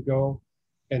 years ago,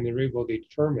 and they were able to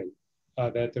determine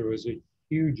that there was a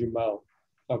huge amount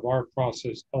of R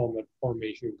process element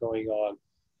formation going on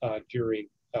during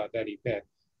that event.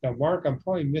 Now, Mark, I'm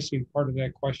probably missing part of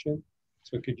that question,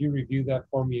 so could you review that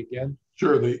for me again?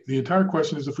 Sure. The entire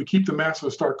question is, if we keep the mass of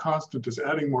a star constant, does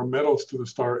adding more metals to the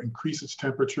star increase its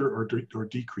temperature or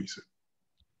decrease it?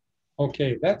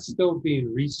 Okay, that's still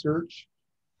being researched.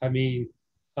 I mean,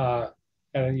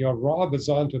 and Rob is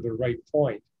on to the right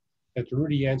point, that to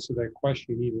really answer that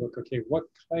question, you need to look, okay, what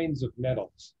kinds of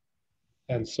metals?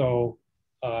 And so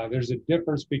there's a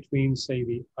difference between, say,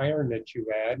 the iron that you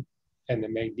add and the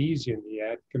magnesium you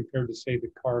add compared to, say,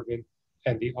 the carbon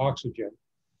and the oxygen.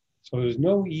 So there's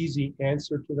no easy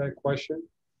answer to that question.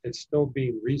 It's still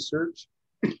being researched.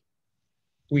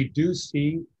 We do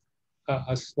see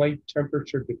a slight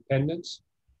temperature dependence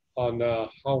on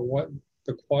what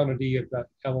the quantity of that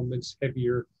element's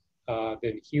heavier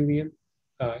than helium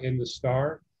in the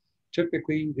star.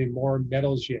 Typically, the more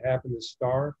metals you have in the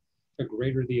star, the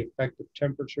greater the effective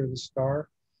temperature of the star.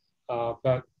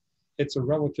 But it's a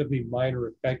relatively minor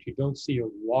effect. You don't see a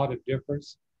lot of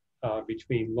difference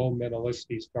between low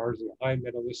metallicity stars and high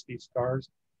metallicity stars,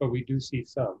 but we do see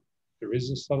some. There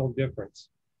is a subtle difference.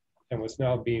 And what's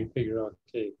now being figured out,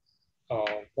 okay,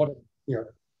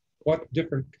 what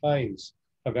different kinds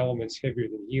of elements heavier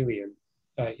than helium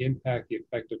impact the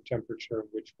effective temperature in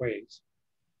which ways.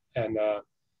 And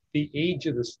the age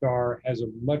of the star has a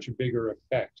much bigger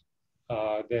effect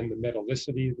than the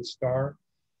metallicity of the star.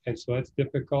 And so that's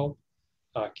difficult.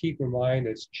 Keep in mind,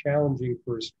 it's challenging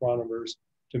for astronomers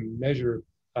to measure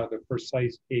the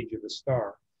precise age of the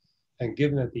star. And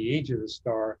given that the age of the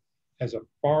star has a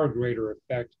far greater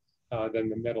effect than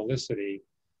the metallicity,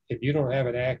 if you don't have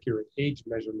an accurate age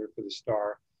measurement for the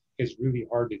star, it's really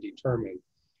hard to determine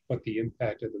what the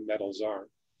impact of the metals are.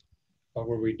 But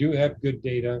where we do have good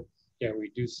data, yeah, we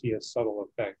do see a subtle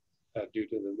effect due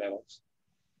to the metals.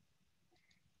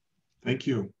 Thank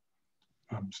you.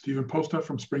 Stephen Posta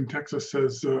from Spring, Texas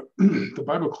says, the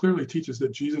Bible clearly teaches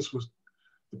that Jesus was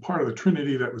the part of the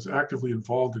Trinity that was actively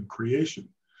involved in creation.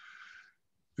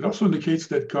 It also indicates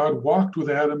that God walked with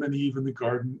Adam and Eve in the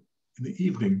garden in the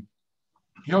evening.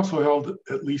 He also held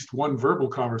at least one verbal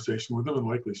conversation with them and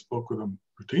likely spoke with them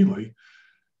routinely.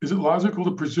 Is it logical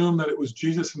to presume that it was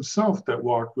Jesus himself that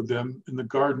walked with them in the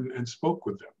garden and spoke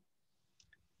with them?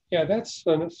 Yeah, that's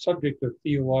a subject of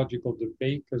theological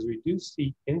debate because we do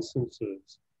see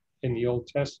instances in the Old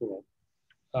Testament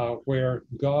where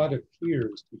God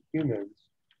appears to humans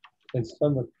in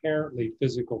some apparently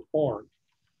physical form.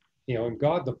 And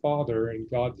God the Father and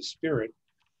God the Spirit,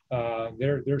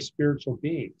 they're spiritual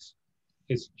beings.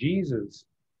 It's Jesus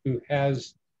who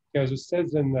has, as it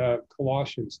says in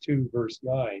Colossians 2, verse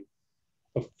 9,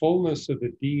 the fullness of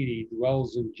the deity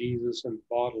dwells in Jesus in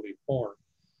bodily form.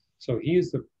 So he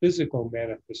is the physical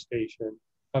manifestation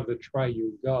of the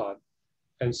triune God.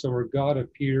 And so where God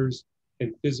appears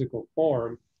in physical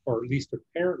form, or at least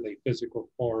apparently physical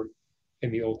form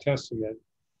in the Old Testament,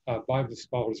 Bible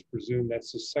scholars presume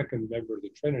that's the second member of the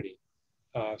Trinity.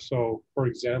 So for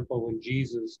example,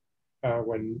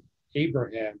 when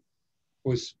Abraham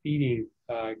was feeding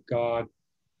God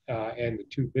and the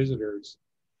two visitors,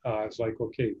 it's like,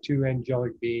 okay, two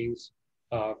angelic beings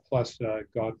plus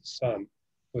God the Son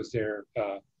was there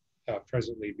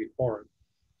presently before him.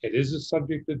 It is a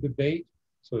subject of debate,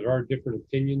 so there are different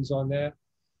opinions on that.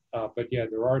 But yeah,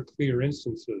 there are clear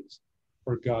instances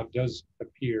where God does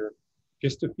appear,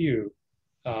 just a few,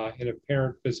 in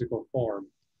apparent physical form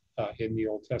in the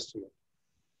Old Testament.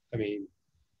 I mean,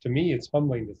 to me, it's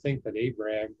humbling to think that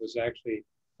Abraham was actually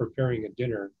preparing a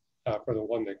dinner for the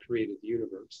one that created the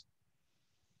universe.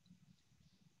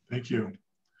 Thank you.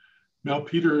 Mel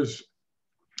Peters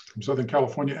from Southern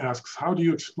California asks, how do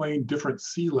you explain different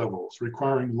sea levels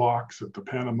requiring locks at the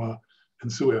Panama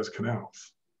and Suez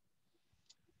canals?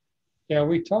 Yeah,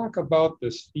 we talk about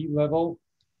the sea level.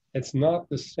 It's not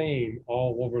the same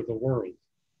all over the world.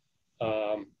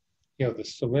 You know, the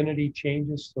salinity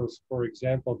changes. So for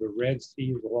example, the Red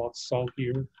Sea is a lot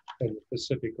saltier than the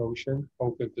Pacific Ocean,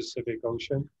 open Pacific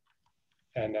Ocean.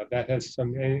 And that has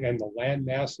some, and the land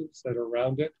masses that are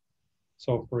around it.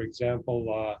 So for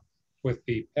example, with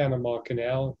the Panama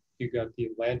Canal, you got the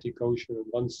Atlantic Ocean on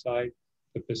one side,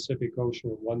 the Pacific Ocean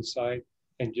on one side,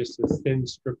 and just a thin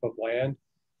strip of land.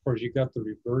 Whereas you got the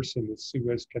reverse in the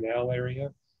Suez Canal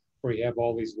area, where you have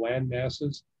all these land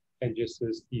masses and just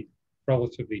this the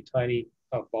relatively tiny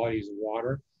bodies of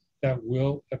water that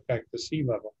will affect the sea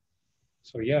level.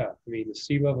 So yeah, I mean, the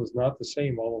sea level is not the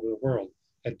same all over the world.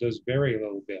 It does vary a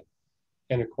little bit.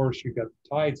 And of course, you've got the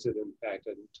tides that impact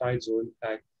it, and tides will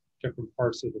impact different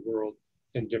parts of the world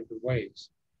in different ways.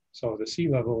 So the sea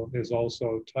level is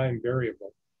also time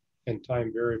variable, and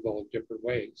time variable in different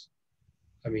ways.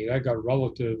 I mean, I got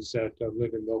relatives that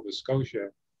live in Nova Scotia,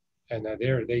 and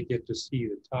there they get to see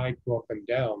the tide go up and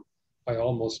down by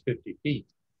almost 50 feet.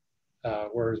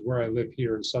 Whereas where I live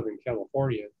here in Southern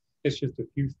California, it's just a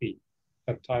few feet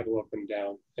of tidal up and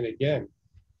down. And again,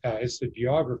 it's the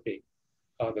geography.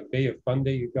 The Bay of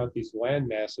Fundy, you've got these land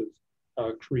masses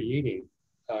creating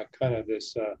kind of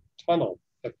this tunnel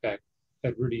effect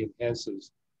that really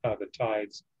enhances the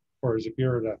tides. Whereas if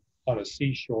you're on a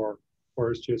seashore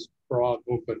where it's just broad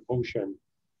open ocean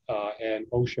and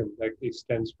ocean that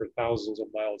extends for thousands of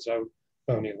miles out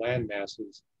from any land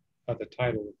masses, the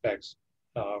tidal effects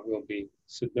will be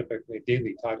significantly,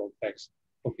 daily tidal effects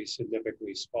will be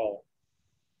significantly smaller.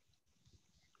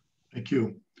 Thank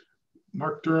you.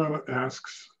 Mark Durham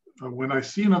asks, when I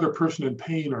see another person in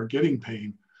pain or getting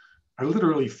pain, I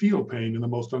literally feel pain in the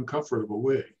most uncomfortable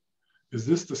way. Is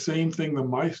this the same thing the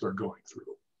mice are going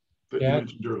through that you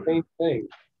mentioned earlier? Same thing.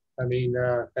 I mean,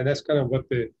 and that's kind of what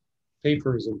the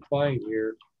paper is implying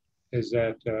here, is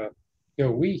that, you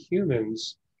know, we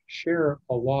humans share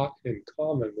a lot in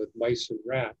common with mice and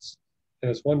rats.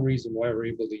 And it's one reason why we're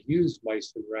able to use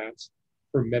mice and rats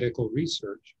for medical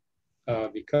research,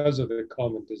 because of the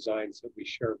common designs that we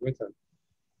share with them.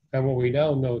 And what we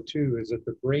now know too is that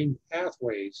the brain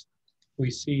pathways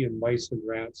we see in mice and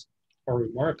rats are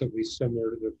remarkably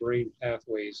similar to the brain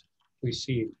pathways we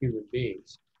see in human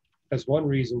beings. That's one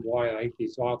reason why I think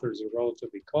these authors are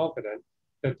relatively confident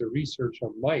that the research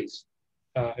on mice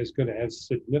is going to have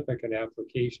significant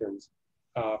applications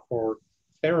for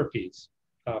therapies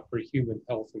for human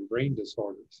health and brain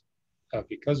disorders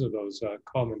because of those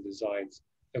common designs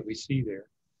that we see there.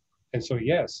 And so,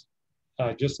 yes,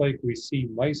 just like we see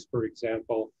mice, for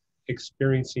example,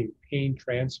 experiencing pain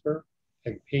transfer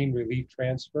and pain relief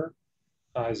transfer,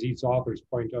 as these authors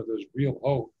point out, there's real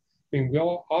hope. I mean, we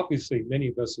all, obviously, many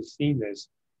of us have seen this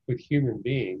with human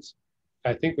beings.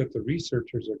 I think what the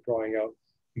researchers are drawing out,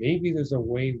 maybe there's a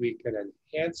way we can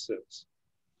enhance this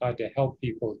to help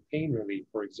people with pain relief,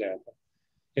 for example.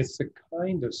 It's the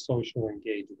kind of social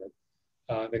engagement,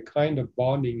 the kind of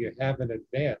bonding you have in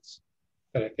advance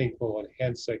that I think will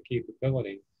enhance that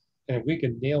capability. And if we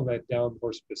can nail that down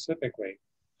more specifically,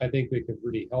 I think we can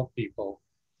really help people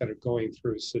that are going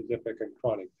through significant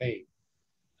chronic pain.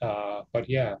 But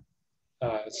yeah,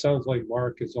 it sounds like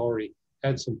Mark has already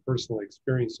had some personal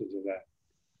experiences of that.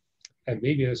 And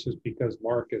maybe this is because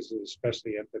Mark is an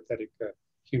especially empathetic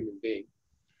human being.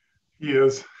 He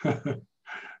is.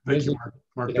 Thank you,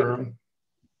 Mark Durham.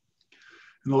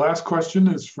 And the last question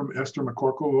is from Esther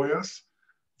McCorkle-Loyas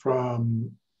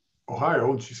from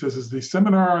Ohio. And she says, is the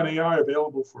seminar on AI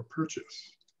available for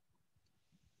purchase?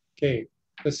 Okay,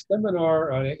 The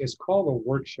seminar is called a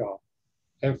workshop.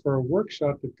 And for a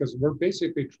workshop, because we're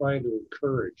basically trying to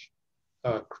encourage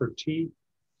critique,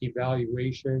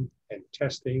 evaluation, and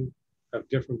testing of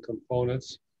different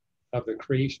components of the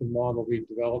creation model we've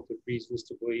developed at Reasons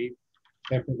to Believe.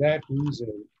 And for that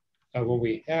reason, when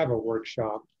we have a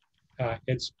workshop,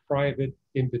 it's private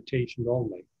invitation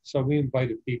only. So we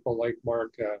invited people like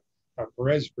Mark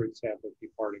Perez, for example, to be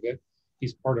part of it.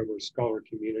 He's part of our scholar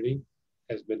community,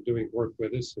 has been doing work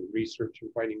with us and research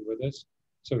and writing with us.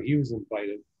 So he was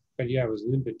invited, but yeah, it was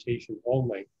an invitation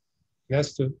only. And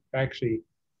that's to actually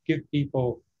give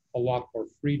people a lot more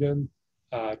freedom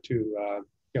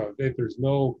if there's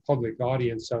no public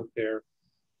audience out there,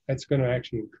 that's going to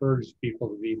actually encourage people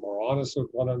to be more honest with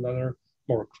one another,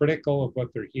 more critical of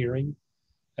what they're hearing.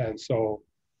 And so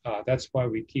that's why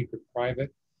we keep it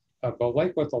private. But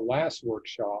like with the last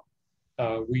workshop,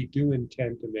 we do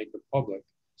intend to make it public.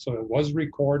 So it was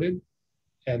recorded,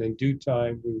 and in due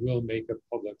time, we will make it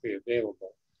publicly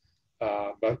available.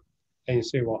 And you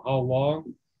say, well, how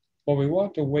long? Well, we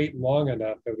want to wait long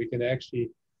enough that we can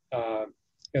actually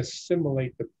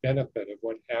assimilate the benefit of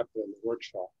what happened in the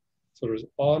workshop. So there's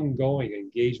ongoing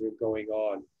engagement going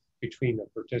on between the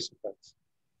participants,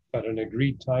 but an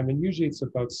agreed time, and usually it's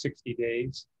about 60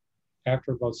 days.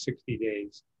 After about 60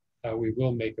 days, we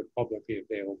will make it publicly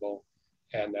available.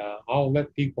 And I'll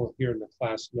let people here in the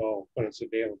class know when it's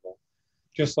available.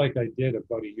 Just like I did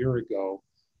about a year ago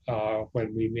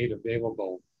when we made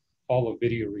available all the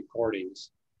video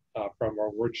recordings from our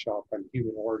workshop on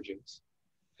human origins.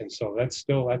 And so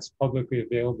that's publicly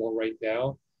available right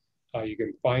now. You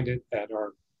can find it at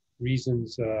our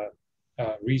Reasons to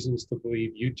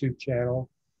Believe YouTube channel.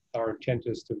 Our intent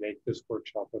is to make this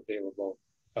workshop available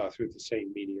through the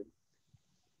same medium.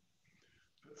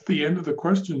 That's the end of the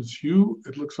questions, Hugh.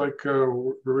 It looks like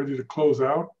we're ready to close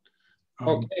out.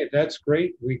 Okay, that's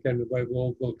great.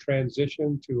 We'll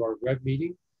transition to our web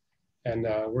meeting, and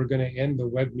we're going to end the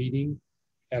web meeting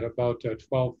at about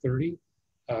 12:30.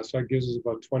 So it gives us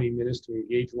about 20 minutes to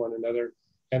engage one another.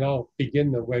 And I'll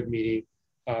begin the web meeting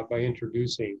by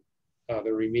introducing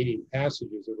the remaining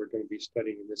passages that we're going to be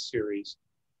studying in this series.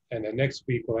 And then next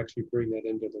week, we'll actually bring that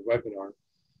into the webinar.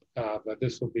 But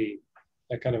this will be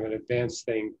a kind of an advanced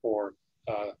thing for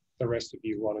the rest of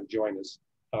you who want to join us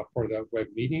for that web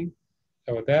meeting.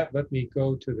 And with that, let me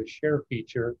go to the share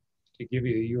feature to give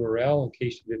you the URL in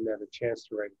case you didn't have a chance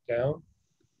to write it down.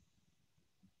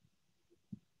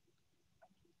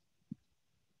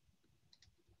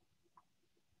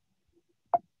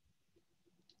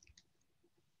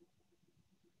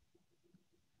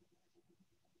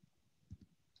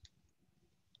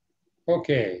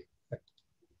 Okay,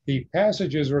 the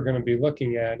passages we're going to be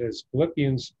looking at is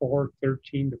Philippians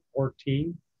 4:13 to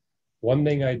 14. One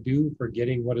thing I do,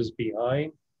 forgetting what is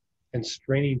behind and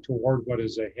straining toward what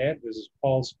is ahead. This is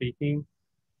Paul speaking.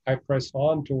 I press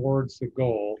on towards the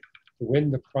goal to win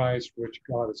the prize for which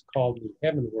God has called me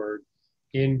heavenward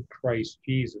in Christ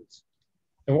Jesus.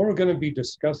 And what we're going to be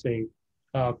discussing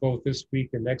both this week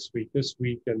and next week, this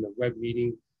week in the web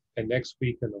meeting and next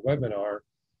week in the webinar,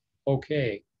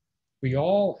 okay, we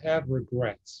all have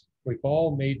regrets. We've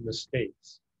all made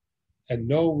mistakes and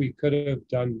know we could have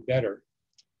done better.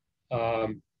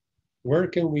 Where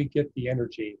can we get the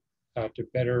energy to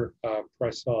better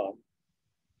press on?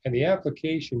 And the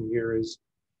application here is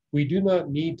we do not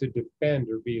need to defend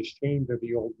or be ashamed of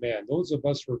the old man. Those of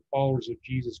us who are followers of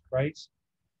Jesus Christ,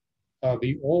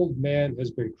 the old man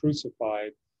has been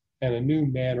crucified and a new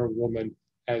man or woman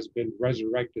has been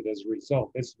resurrected as a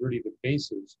result. That's really the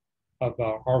basis of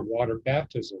our water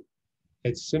baptism.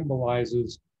 It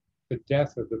symbolizes the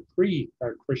death of the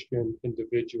pre-Christian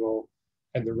individual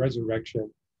and the resurrection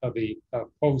of the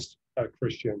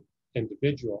post-Christian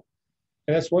individual.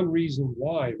 And that's one reason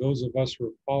why those of us who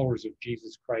are followers of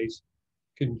Jesus Christ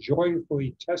can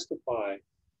joyfully testify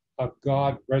of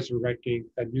God resurrecting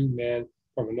a new man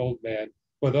from an old man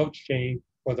without shame,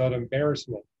 without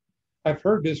embarrassment. I've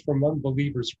heard this from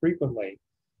unbelievers frequently,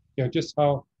 just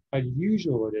how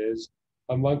unusual it is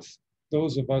amongst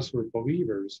those of us who are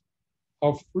believers,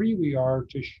 how free we are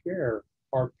to share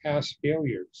our past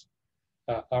failures,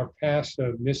 our past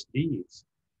misdeeds,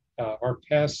 our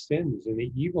past sins and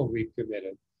the evil we've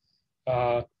committed.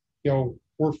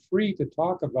 We're free to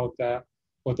talk about that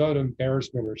without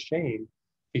embarrassment or shame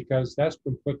because that's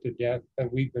been put to death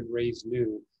and we've been raised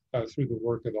new through the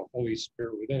work of the Holy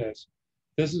Spirit within us.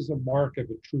 This is a mark of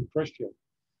a true Christian,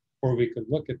 where we could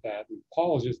look at that. And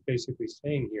Paul is just basically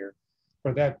saying here,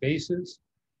 for that basis,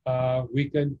 we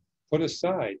can put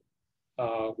aside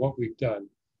what we've done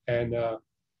and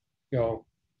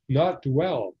not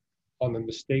dwell on the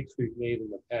mistakes we've made in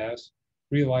the past,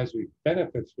 realize we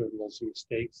benefit from those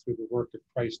mistakes through the work of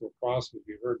Christ on the cross, as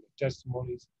we heard in the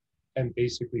testimonies, and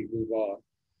basically move on.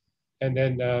 And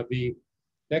then the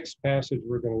next passage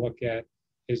we're going to look at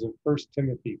is in 1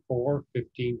 Timothy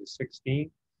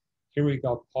 4:15-16. Here we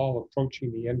got Paul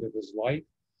approaching the end of his life,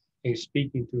 and he's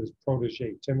speaking to his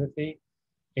protege Timothy.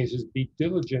 And he says, be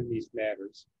diligent in these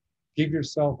matters. Give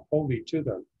yourself wholly to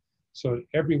them, so that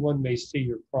everyone may see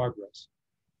your progress.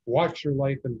 Watch your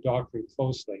life and doctrine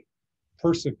closely.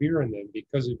 Persevere in them,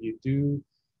 because if you do,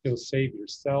 you'll save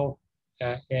yourself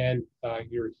and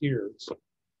your hearers.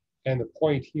 And the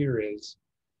point here is,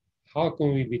 how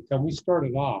can we become, we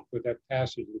started off with that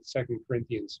passage in 2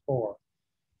 Corinthians 4.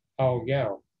 Oh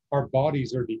yeah, our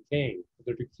bodies are decaying.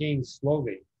 They're decaying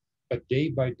slowly, but day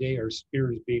by day our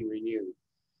spirit is being renewed.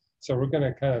 So we're going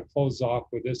to kind of close off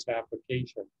with this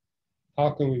application.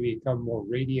 How can we become more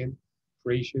radiant,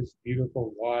 gracious,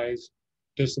 beautiful, wise,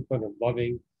 disciplined, and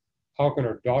loving? How can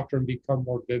our doctrine become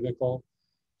more biblical?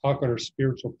 How can our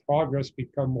spiritual progress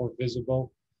become more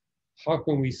visible? How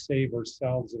can we save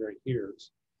ourselves and our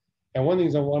hearers? And one of the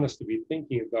things I want us to be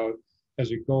thinking about as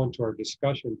we go into our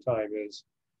discussion time is,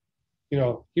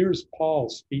 here's Paul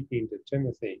speaking to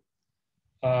Timothy.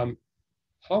 How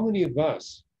many of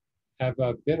us have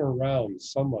been around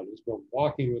someone who's been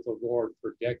walking with the Lord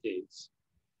for decades,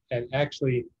 and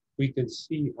actually we can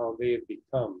see how they have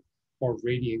become more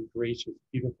radiant, gracious,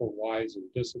 beautiful, wise, and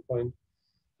disciplined,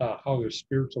 how their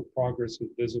spiritual progress is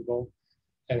visible,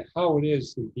 and how it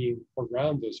is in being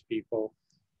around those people,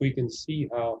 we can see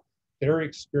how they're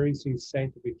experiencing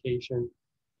sanctification,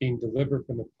 being delivered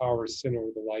from the power of sin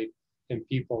over the life and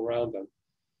people around them.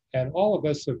 And all of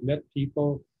us have met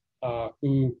people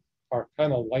who are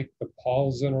kind of like the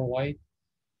Pauls in our life.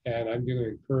 And I'm going to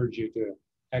encourage you to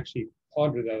actually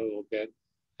ponder that a little bit,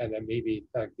 and then maybe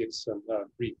give some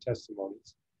brief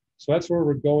testimonies. So that's where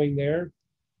we're going there.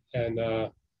 And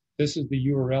this is the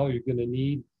URL you're going to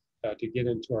need to get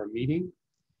into our meeting.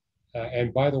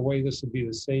 And by the way, this will be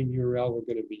the same URL we're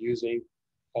going to be using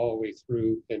all the way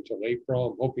through until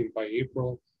April. I'm hoping by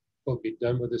April we'll be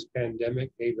done with this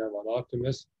pandemic. Maybe I'm an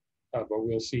optimist, but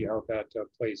we'll see how that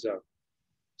plays out.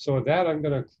 So with that, I'm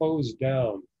going to close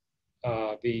down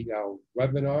the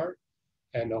webinar,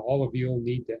 and all of you will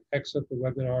need to exit the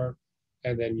webinar,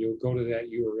 and then you'll go to that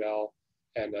URL,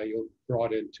 and you'll be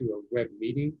brought into a web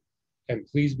meeting. And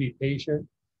please be patient.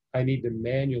 I need to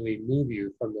manually move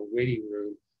you from the waiting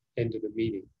room into the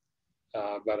meeting.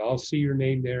 But I'll see your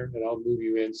name there, and I'll move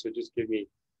you in, so just give me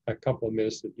a couple of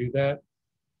minutes to do that.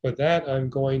 With that, I'm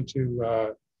going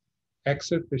to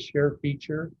exit the share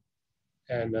feature,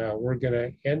 and we're going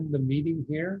to end the meeting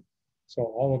here. So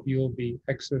all of you will be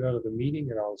exit out of the meeting,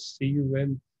 and I'll see you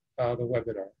in the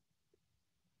webinar,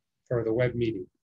 or the web meeting.